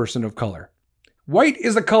a person of color. White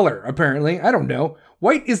is a color, apparently. I don't know.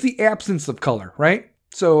 White is the absence of color, right?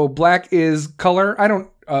 So black is color. I don't,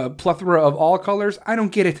 plethora of all colors. I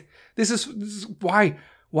don't get it. This is why?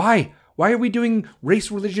 Why are we doing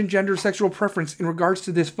race, religion, gender, sexual preference in regards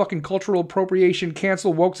to this fucking cultural appropriation,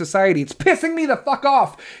 cancel woke society? It's pissing me the fuck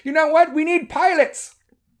off. You know what? We need pilots.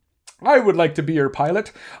 I would like to be your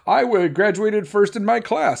pilot. I graduated first in my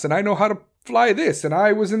class and I know how to fly this, and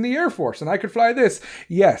I was in the Air Force and I could fly this.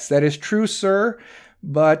 Yes, that is true, sir.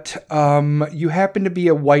 But you happen to be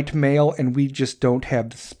a white male and we just don't have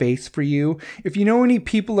the space for you. If you know any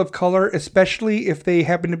people of color, especially if they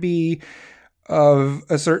happen to be of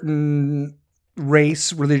a certain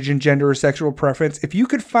race, religion, gender, or sexual preference, if you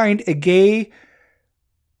could find a gay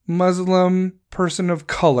Muslim person of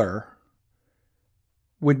color,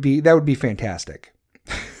 that would be fantastic.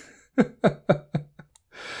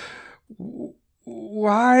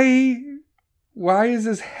 Why is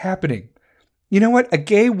this happening? You know what? A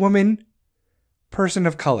gay woman, person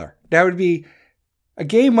of color. That would be a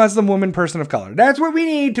gay Muslim woman, person of color. That's what we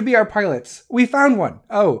need to be our pilots. We found one.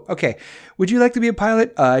 Oh, okay. Would you like to be a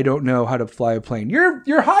pilot? I don't know how to fly a plane. You're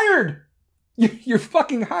hired. You're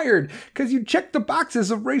fucking hired because you checked the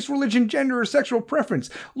boxes of race, religion, gender, or sexual preference.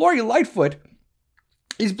 Lori Lightfoot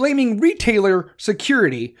is blaming retailer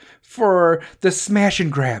security for the smash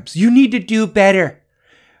and grabs. You need to do better.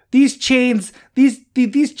 These chains,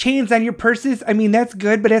 these chains on your purses, I mean, that's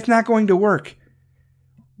good, but that's not going to work.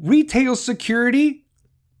 Retail security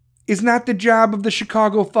is not the job of the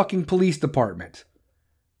Chicago fucking police department.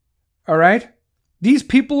 All right? These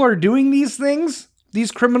people are doing these things.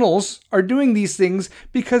 These criminals are doing these things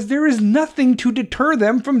because there is nothing to deter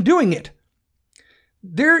them from doing it.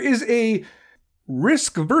 There is a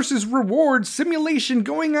risk versus reward simulation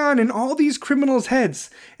going on in all these criminals' heads.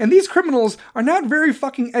 And these criminals are not very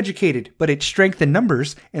fucking educated, but it's strength in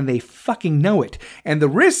numbers, and they fucking know it. And the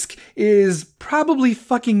risk is probably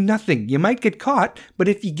fucking nothing. You might get caught, but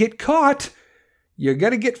if you get caught, you're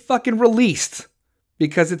gonna get fucking released.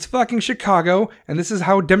 Because it's fucking Chicago, and this is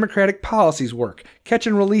how democratic policies work. Catch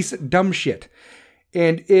and release dumb shit.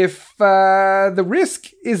 And if the risk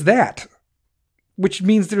is that, which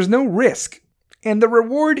means there's no risk, and the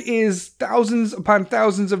reward is thousands upon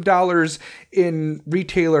thousands of dollars in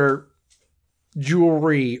retailer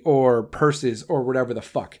jewelry or purses or whatever the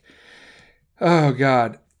fuck. Oh,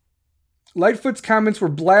 God. Lightfoot's comments were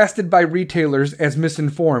blasted by retailers as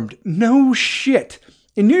misinformed. No shit.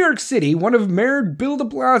 In New York City, one of Mayor Bill de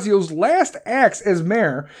Blasio's last acts as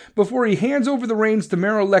mayor, before he hands over the reins to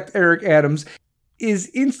Mayor-elect Eric Adams,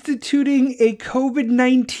 is instituting a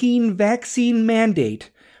COVID-19 vaccine mandate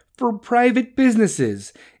for private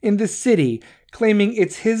businesses in the city, claiming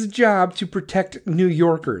it's his job to protect New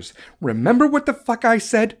Yorkers. Remember what the fuck I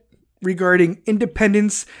said regarding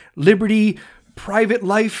independence, liberty, private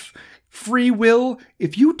life, free will?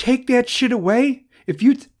 If you take that shit away,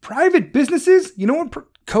 private businesses, you know what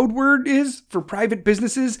code word is for private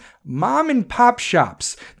businesses? Mom and pop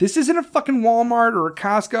shops. This isn't a fucking Walmart or a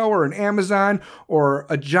Costco or an Amazon or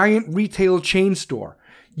a giant retail chain store.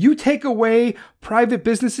 You take away private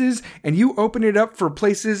businesses and you open it up for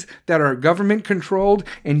places that are government controlled,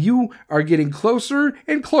 and you are getting closer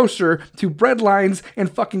and closer to breadlines and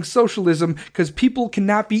fucking socialism, because people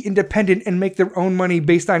cannot be independent and make their own money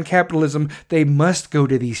based on capitalism. They must go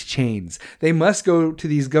to these chains. They must go to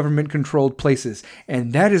these government controlled places,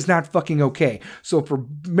 and that is not fucking okay. So for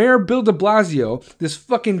Mayor Bill de Blasio, this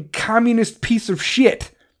fucking communist piece of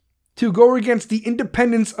shit, to go against the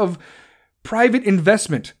independence of private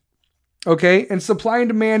investment, okay, and supply and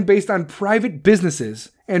demand based on private businesses,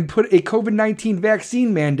 and put a COVID-19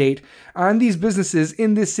 vaccine mandate on these businesses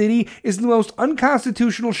in this city is the most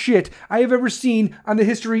unconstitutional shit I have ever seen on the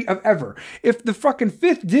history of ever. If the fucking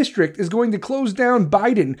 5th District is going to close down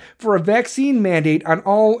Biden for a vaccine mandate on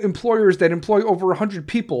all employers that employ over 100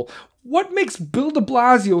 people, what makes Bill de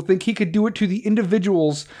Blasio think he could do it to the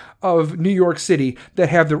individuals of New York City that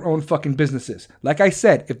have their own fucking businesses? Like I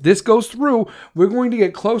said, if this goes through, we're going to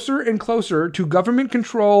get closer and closer to government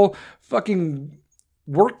control fucking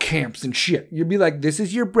work camps and shit. You'll be like, this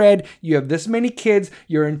is your bread. You have this many kids.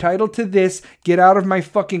 You're entitled to this. Get out of my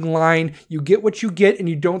fucking line. You get what you get and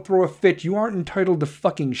you don't throw a fit. You aren't entitled to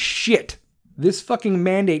fucking shit. This fucking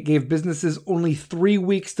mandate gave businesses only 3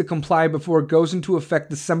 weeks to comply before it goes into effect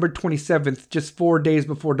December 27th, just 4 days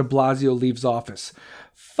before de Blasio leaves office.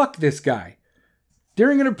 Fuck this guy.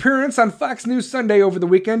 During an appearance on Fox News Sunday over the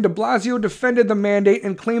weekend, de Blasio defended the mandate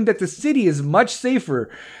and claimed that the city is much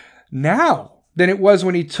safer now than it was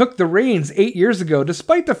when he took the reins 8 years ago,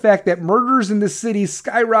 despite the fact that murders in the city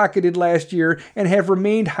skyrocketed last year and have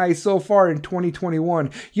remained high so far in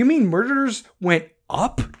 2021. You mean murders went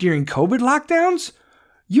up during COVID lockdowns?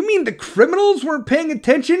 You mean the criminals weren't paying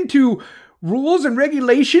attention to rules and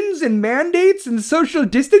regulations and mandates and social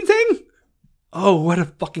distancing? Oh, what a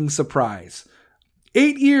fucking surprise.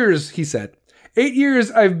 8 years, he said. 8 years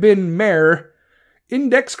I've been mayor.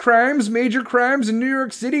 Index crimes, major crimes in New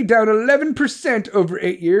York City down 11% over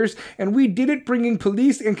 8 years, and we did it bringing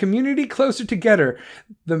police and community closer together,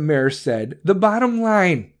 the mayor said. The bottom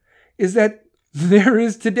line is that there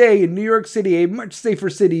is today in New York City a much safer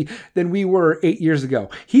city than we were 8 years ago.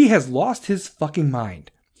 He has lost his fucking mind.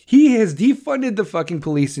 He has defunded the fucking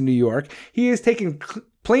police in New York. He has taken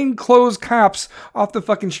plainclothes cops off the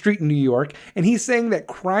fucking street in New York, and he's saying that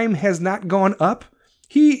crime has not gone up.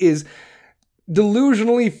 He is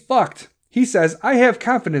delusionally fucked. He says, I have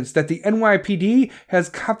confidence that the NYPD has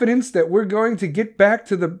confidence that we're going to get back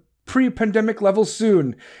to the pre-pandemic level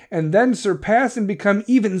soon, and then surpass and become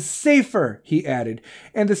even safer, he added.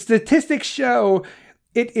 And the statistics show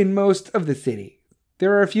it in most of the city.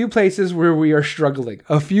 There are a few places where we are struggling.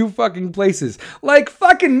 A few fucking places. Like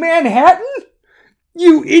fucking Manhattan?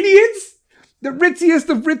 You idiots! The ritziest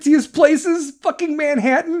of ritziest places? Fucking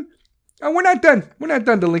Manhattan? Oh, we're not done. We're not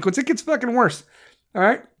done, delinquents. It gets fucking worse. All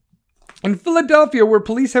right? In Philadelphia, where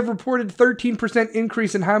police have reported 13%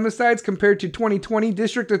 increase in homicides compared to 2020,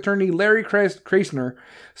 District Attorney Larry Krasner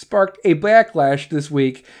sparked a backlash this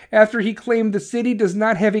week after he claimed the city does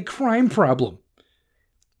not have a crime problem.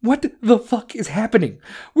 What the fuck is happening?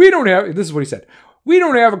 This is what he said. We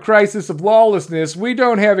don't have a crisis of lawlessness. We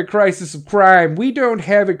don't have a crisis of crime. We don't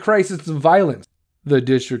have a crisis of violence, the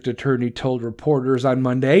district attorney told reporters on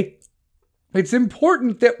Monday. It's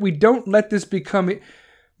important that we don't let this become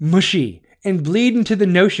mushy and bleed into the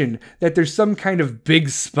notion that there's some kind of big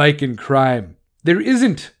spike in crime. There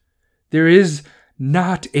isn't. There is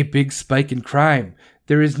not a big spike in crime.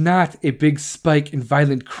 There is not a big spike in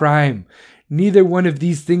violent crime. Neither one of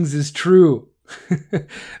these things is true.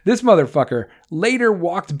 This motherfucker later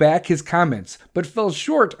walked back his comments, but fell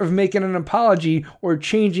short of making an apology or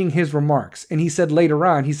changing his remarks. And he said later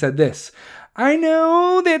on, he said this: I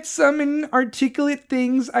know that some inarticulate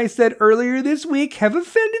things I said earlier this week have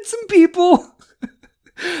offended some people.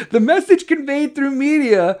 The message conveyed through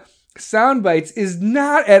media sound bites is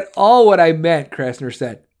not at all what I meant, Krasner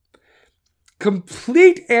said.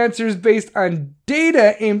 Complete answers based on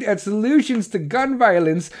data aimed at solutions to gun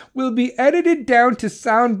violence will be edited down to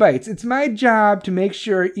sound bites. It's my job to make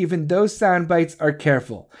sure even those sound bites are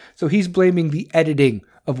careful. So he's blaming the editing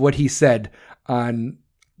of what he said on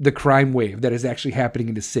the crime wave that is actually happening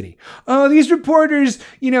in the city. Oh, these reporters,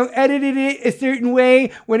 edited it a certain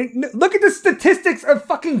way. Look at the statistics of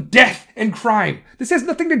fucking death and crime. This has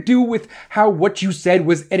nothing to do with how what you said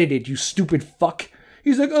was edited, you stupid fuck.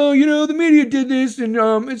 He's like, the media did this, and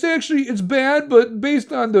it's bad, but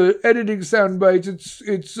based on the editing sound bites,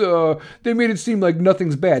 they made it seem like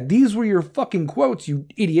nothing's bad. These were your fucking quotes, you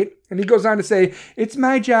idiot. And he goes on to say, it's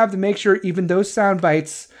my job to make sure even those sound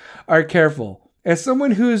bites are careful. As someone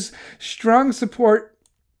whose strong support...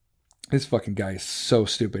 This fucking guy is so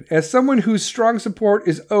stupid. As someone whose strong support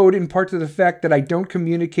is owed in part to the fact that I don't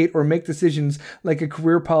communicate or make decisions like a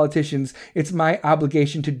career politician's, it's my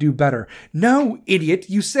obligation to do better. No, idiot,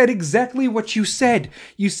 you said exactly what you said.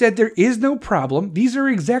 You said there is no problem. These are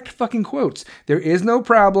exact fucking quotes. There is no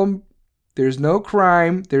problem. There's no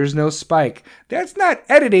crime. There's no spike. That's not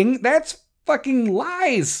editing. That's fucking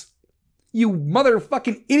lies. You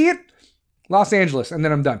motherfucking idiot. Los Angeles, and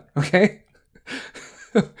then I'm done, okay?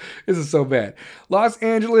 This is so bad. Los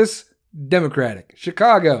Angeles, Democratic.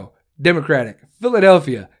 Chicago, Democratic.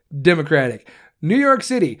 Philadelphia, Democratic. New York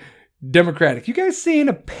City, Democratic. You guys seeing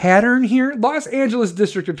a pattern here? Los Angeles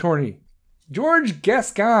District Attorney George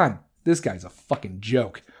Gascon. This guy's a fucking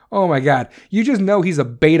joke. Oh my God. You just know he's a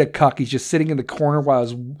beta cuck. He's just sitting in the corner while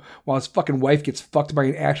his fucking wife gets fucked by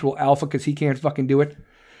an actual alpha because he can't fucking do it.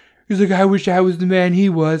 He's like, I wish I was the man he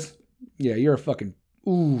was. Yeah, you're a fucking...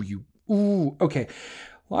 Ooh, okay.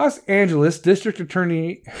 Los Angeles District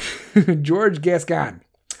Attorney George Gascon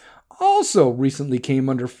also recently came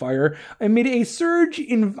under fire amid a surge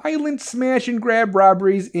in violent smash and grab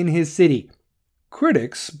robberies in his city.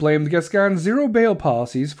 Critics blamed Gascon's zero bail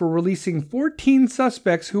policies for releasing 14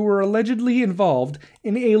 suspects who were allegedly involved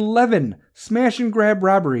in 11 smash and grab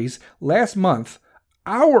robberies last month,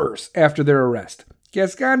 hours after their arrest.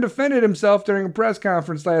 Gascon defended himself during a press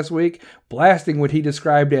conference last week, blasting what he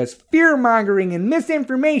described as fear-mongering and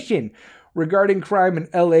misinformation regarding crime in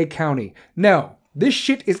LA County. No, this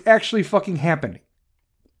shit is actually fucking happening.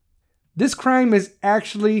 This crime is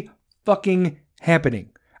actually fucking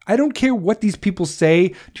happening. I don't care what these people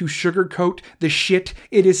say to sugarcoat the shit,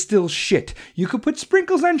 it is still shit. You could put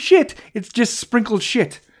sprinkles on shit, it's just sprinkled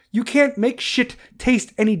shit. You can't make shit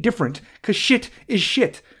taste any different, because shit is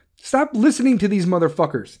shit. Stop listening to these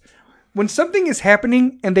motherfuckers. When something is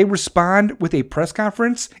happening and they respond with a press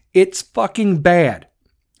conference, it's fucking bad.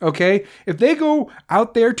 Okay? If they go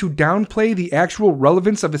out there to downplay the actual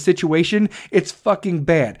relevance of a situation, it's fucking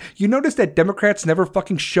bad. You notice that Democrats never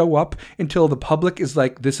fucking show up until the public is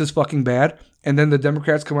like, this is fucking bad. And then the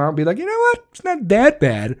Democrats come out and be like, you know what? It's not that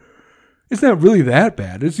bad. It's not really that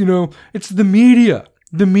bad. It's, it's the media.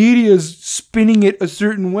 The media is spinning it a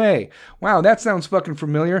certain way. Wow, that sounds fucking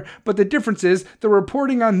familiar. But the difference is the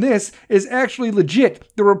reporting on this is actually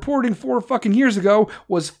legit. The reporting 4 fucking years ago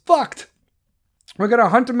was fucked. We're gonna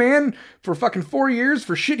hunt a man for fucking 4 years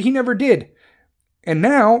for shit he never did. And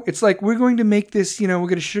now it's like, we're going to make this, we're going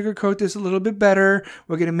to sugarcoat this a little bit better.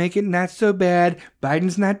 We're going to make it not so bad.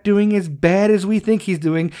 Biden's not doing as bad as we think he's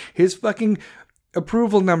doing. His fucking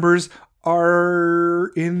approval numbers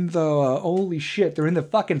are in the, holy shit, they're in the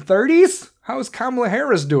fucking 30s? How is Kamala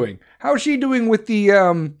Harris doing? How is she doing with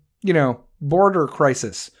the, border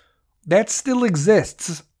crisis? That still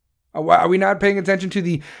exists. Are we not paying attention to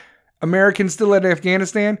the Americans still in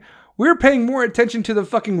Afghanistan? We're paying more attention to the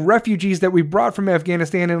fucking refugees that we brought from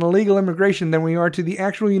Afghanistan and illegal immigration than we are to the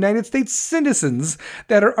actual United States citizens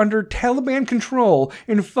that are under Taliban control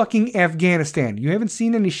in fucking Afghanistan. You haven't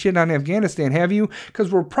seen any shit on Afghanistan, have you? Because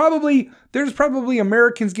there's probably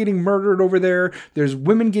Americans getting murdered over there. There's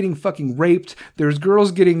women getting fucking raped. There's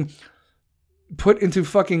girls getting put into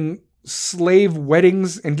fucking slave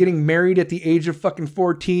weddings and getting married at the age of fucking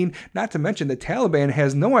 14. Not to mention the Taliban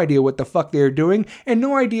has no idea what the fuck they're doing and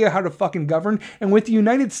no idea how to fucking govern. And with the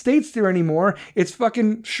United States there anymore, it's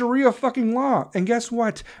fucking Sharia fucking law. And guess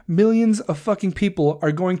what? Millions of fucking people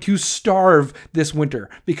are going to starve this winter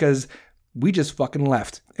because we just fucking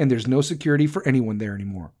left and there's no security for anyone there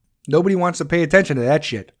anymore. Nobody wants to pay attention to that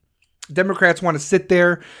shit. Democrats want to sit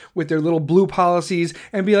there with their little blue policies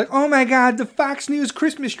and be like, oh my God, the Fox News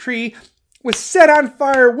Christmas tree was set on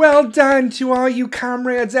fire. Well done to all you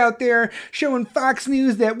comrades out there showing Fox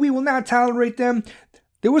News that we will not tolerate them.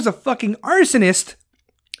 There was a fucking arsonist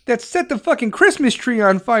that set the fucking Christmas tree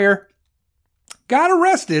on fire, got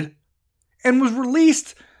arrested, and was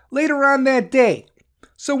released later on that day.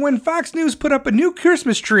 So when Fox News put up a new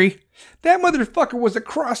Christmas tree, that motherfucker was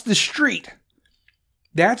across the street.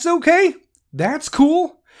 That's okay. That's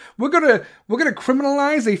cool. We're gonna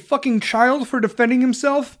criminalize a fucking child for defending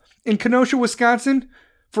himself in Kenosha, Wisconsin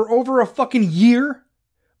for over a fucking year.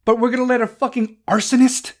 But we're gonna let a fucking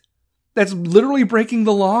arsonist that's literally breaking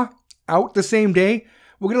the law out the same day.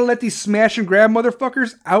 We're gonna let these smash and grab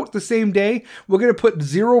motherfuckers out the same day. We're gonna put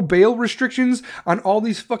zero bail restrictions on all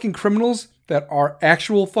these fucking criminals that are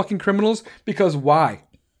actual fucking criminals. Because why?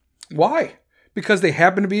 Why? Because they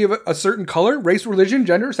happen to be of a certain color, race, religion,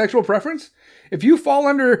 gender, sexual preference? If you fall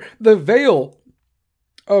under the veil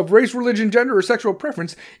of race, religion, gender, or sexual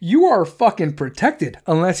preference, you are fucking protected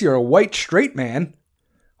unless you're a white straight man.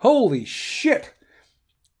 Holy shit.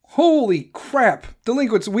 Holy crap.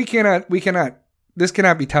 Delinquents, this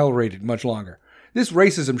cannot be tolerated much longer. This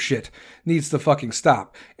racism shit needs to fucking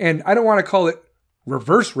stop. And I don't want to call it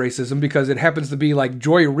reverse racism because it happens to be like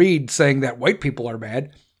Joy Reid saying that white people are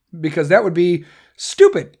bad. Because that would be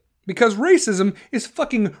stupid. Because racism is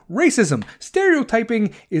fucking racism.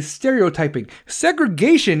 Stereotyping is stereotyping.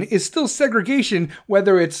 Segregation is still segregation,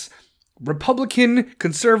 whether it's Republican,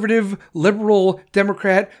 conservative, liberal,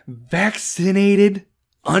 Democrat, vaccinated,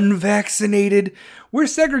 unvaccinated. We're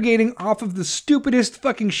segregating off of the stupidest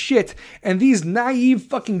fucking shit, and these naive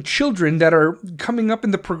fucking children that are coming up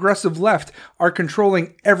in the progressive left are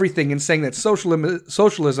controlling everything and saying that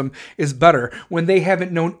socialism is better when they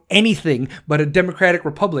haven't known anything but a democratic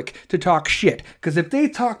republic to talk shit. Because if they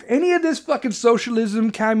talked any of this fucking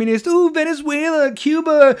socialism, communist, ooh, Venezuela,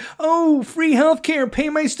 Cuba, oh, free healthcare, pay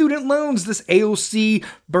my student loans, this AOC,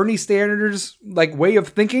 Bernie Sanders like way of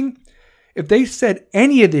thinking, if they said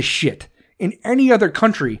any of this shit in any other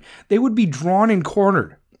country, they would be drawn and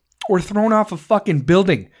cornered or thrown off a fucking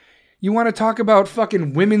building. You want to talk about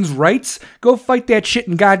fucking women's rights? Go fight that shit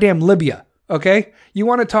in goddamn Libya, okay? You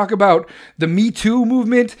want to talk about the Me Too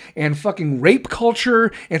movement and fucking rape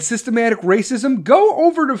culture and systematic racism? Go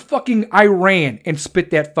over to fucking Iran and spit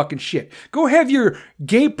that fucking shit. Go have your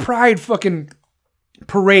gay pride fucking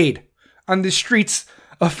parade on the streets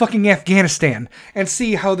of fucking Afghanistan and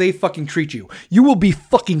see how they fucking treat you. You will be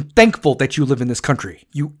fucking thankful that you live in this country.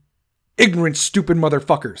 You ignorant, stupid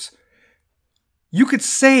motherfuckers. You could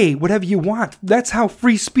say whatever you want. That's how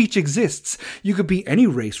free speech exists. You could be any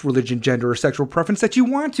race, religion, gender, or sexual preference that you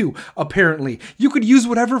want to, apparently. You could use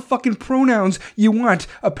whatever fucking pronouns you want,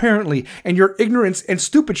 apparently. And your ignorance and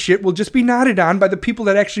stupid shit will just be nodded on by the people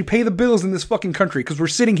that actually pay the bills in this fucking country. Because we're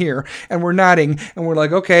sitting here and we're nodding and we're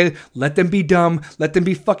like, okay, let them be dumb. Let them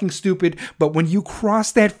be fucking stupid. But when you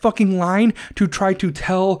cross that fucking line to try to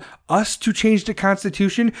tell us to change the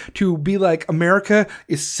Constitution, to be like America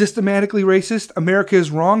is systematically racist, America is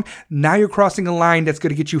wrong, now you're crossing a line that's going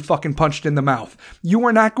to get you fucking punched in the mouth. You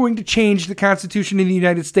are not going to change the Constitution in the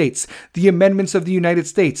United States, the amendments of the United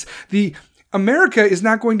States. America is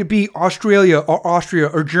not going to be Australia or Austria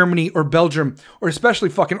or Germany or Belgium or especially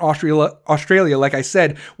fucking Australia, like I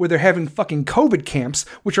said, where they're having fucking COVID camps,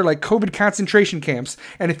 which are like COVID concentration camps.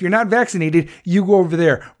 And if you're not vaccinated, you go over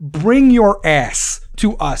there. Bring your ass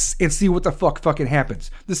to us and see what the fucking happens.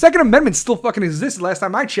 The Second Amendment still fucking exists last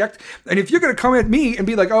time I checked. And if you're going to come at me and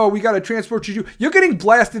be like, oh, we got to transport you, you're getting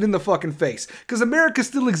blasted in the fucking face. Because America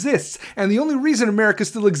still exists. And the only reason America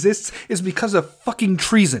still exists is because of fucking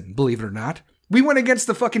treason, believe it or not. We went against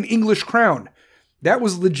the fucking English crown. That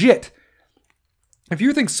was legit. If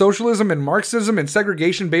you think socialism and Marxism and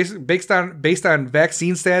segregation based on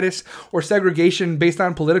vaccine status or segregation based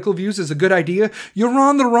on political views is a good idea, you're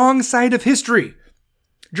on the wrong side of history.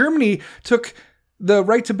 Germany took the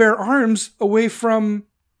right to bear arms away from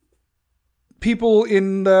people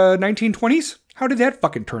in the 1920s? How did that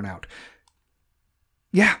fucking turn out?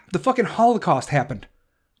 Yeah, the fucking Holocaust happened.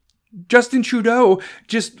 Justin Trudeau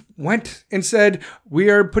just went and said, we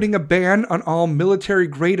are putting a ban on all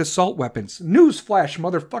military-grade assault weapons. Newsflash,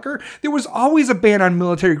 motherfucker. There was always a ban on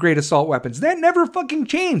military-grade assault weapons. That never fucking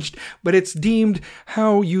changed. But it's deemed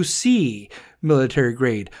how you see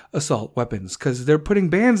military-grade assault weapons, because they're putting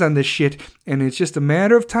bans on this shit, and it's just a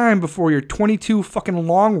matter of time before your .22 fucking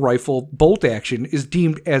long rifle bolt action is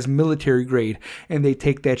deemed as military-grade, and they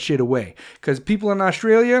take that shit away. Because people in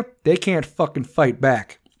Australia, they can't fucking fight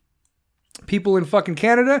back. People in fucking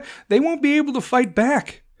Canada, they won't be able to fight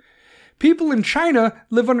back. People in China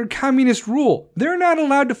live under communist rule. They're not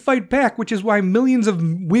allowed to fight back, which is why millions of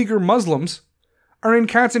Uyghur Muslims are in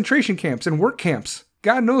concentration camps and work camps.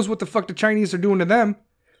 God knows what the fuck the Chinese are doing to them.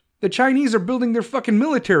 The Chinese are building their fucking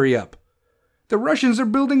military up. The Russians are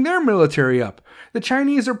building their military up. The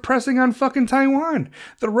Chinese are pressing on fucking Taiwan.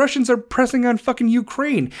 The Russians are pressing on fucking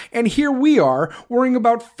Ukraine. And here we are worrying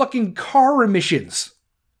about fucking car emissions.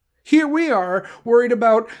 Here we are worried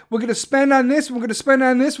about, we're going to spend on this, we're going to spend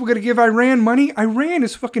on this, we're going to give Iran money. Iran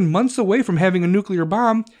is fucking months away from having a nuclear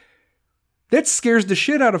bomb. That scares the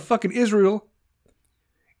shit out of fucking Israel.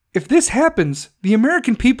 If this happens, the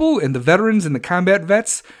American people and the veterans and the combat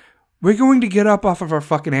vets, we're going to get up off of our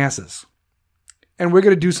fucking asses. And we're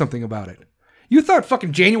going to do something about it. You thought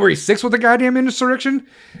fucking January 6th was a goddamn insurrection?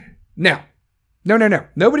 No.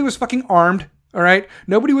 Nobody was fucking armed, all right?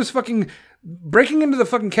 Nobody was fucking... Breaking into the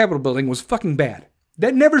fucking Capitol building was fucking bad.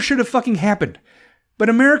 That never should have fucking happened. But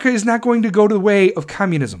America is not going to go the way of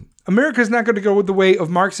communism. America is not going to go the way of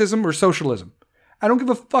Marxism or socialism. I don't give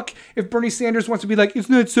a fuck if Bernie Sanders wants to be like, it's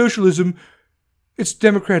not socialism, it's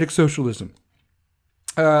democratic socialism.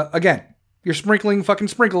 Again, you're sprinkling fucking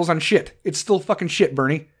sprinkles on shit. It's still fucking shit,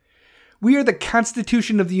 Bernie. We are the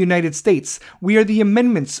Constitution of the United States. We are the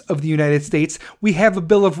amendments of the United States. We have a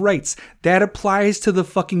Bill of Rights. That applies to the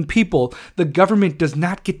fucking people. The government does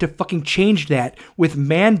not get to fucking change that with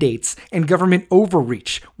mandates and government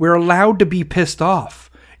overreach. We're allowed to be pissed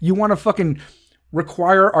off. You want to fucking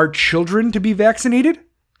require our children to be vaccinated?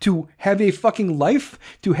 To have a fucking life?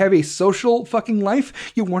 To have a social fucking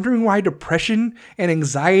life? You're wondering why depression and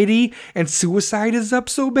anxiety and suicide is up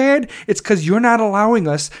so bad? It's because you're not allowing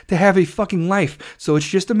us to have a fucking life. So it's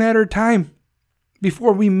just a matter of time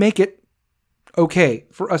before we make it okay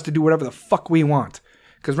for us to do whatever the fuck we want.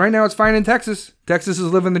 Because right now it's fine in Texas. Texas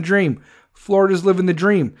is living the dream. Florida's living the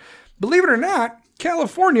dream. Believe it or not,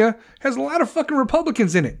 California has a lot of fucking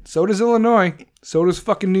Republicans in it. So does Illinois. So does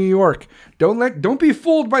fucking New York. Don't be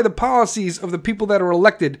fooled by the policies of the people that are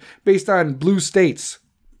elected based on blue states.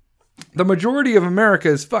 The majority of America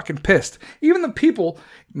is fucking pissed. Even the people,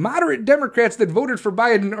 moderate Democrats that voted for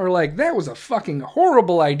Biden are like, that was a fucking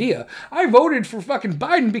horrible idea. I voted for fucking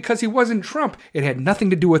Biden because he wasn't Trump. It had nothing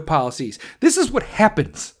to do with policies. This is what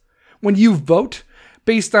happens when you vote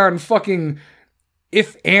based on fucking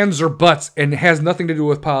if, ands, or buts, and it has nothing to do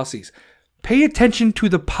with policies. Pay attention to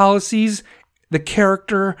the policies, the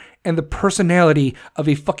character, and the personality of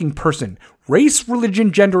a fucking person. Race,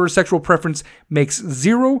 religion, gender, or sexual preference makes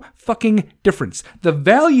zero fucking difference. The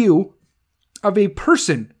value of a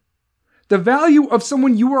person, the value of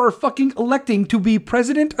someone you are fucking electing to be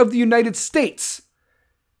president of the United States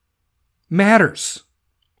matters.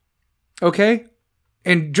 Okay?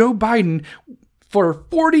 And Joe Biden, for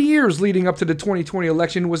 40 years leading up to the 2020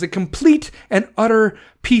 election, was a complete and utter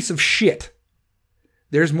piece of shit.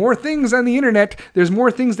 There's more things on the internet, there's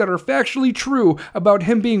more things that are factually true about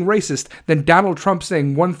him being racist than Donald Trump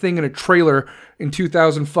saying one thing in a trailer in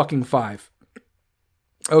 2005.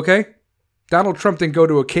 Okay? Donald Trump didn't go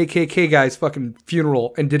to a KKK guy's fucking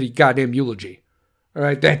funeral and did a goddamn eulogy.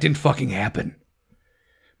 Alright, that didn't fucking happen.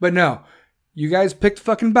 But no, you guys picked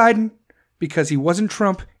fucking Biden because he wasn't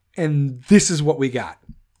Trump, and this is what we got.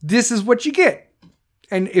 This is what you get.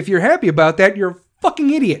 And if you're happy about that, you're a fucking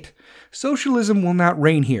idiot. Socialism will not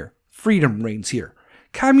reign here. Freedom reigns here.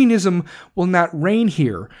 Communism will not reign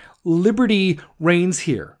here. Liberty reigns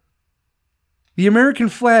here. The American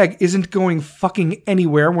flag isn't going fucking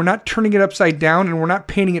anywhere. We're not turning it upside down, and we're not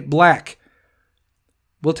painting it black.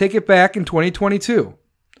 We'll take it back in 2022.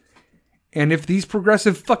 And if these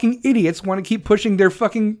progressive fucking idiots want to keep pushing their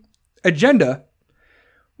fucking agenda,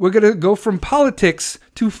 we're going to go from politics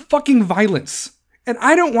to fucking violence. And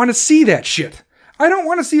I don't want to see that shit. I don't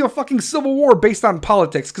want to see a fucking civil war based on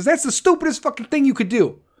politics, because that's the stupidest fucking thing you could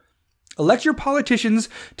do. Elect your politicians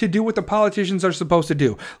to do what the politicians are supposed to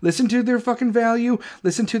do. Listen to their fucking value,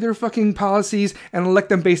 listen to their fucking policies, and elect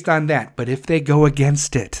them based on that. But if they go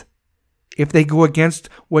against it, if they go against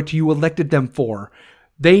what you elected them for,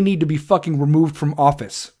 they need to be fucking removed from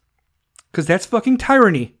office. Because that's fucking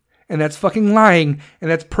tyranny. And that's fucking lying. And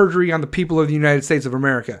that's perjury on the people of the United States of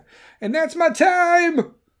America. And that's my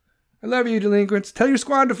time. I love you, delinquents. Tell your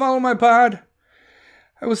squad to follow my pod.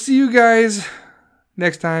 I will see you guys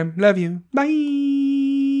next time. Love you. Bye.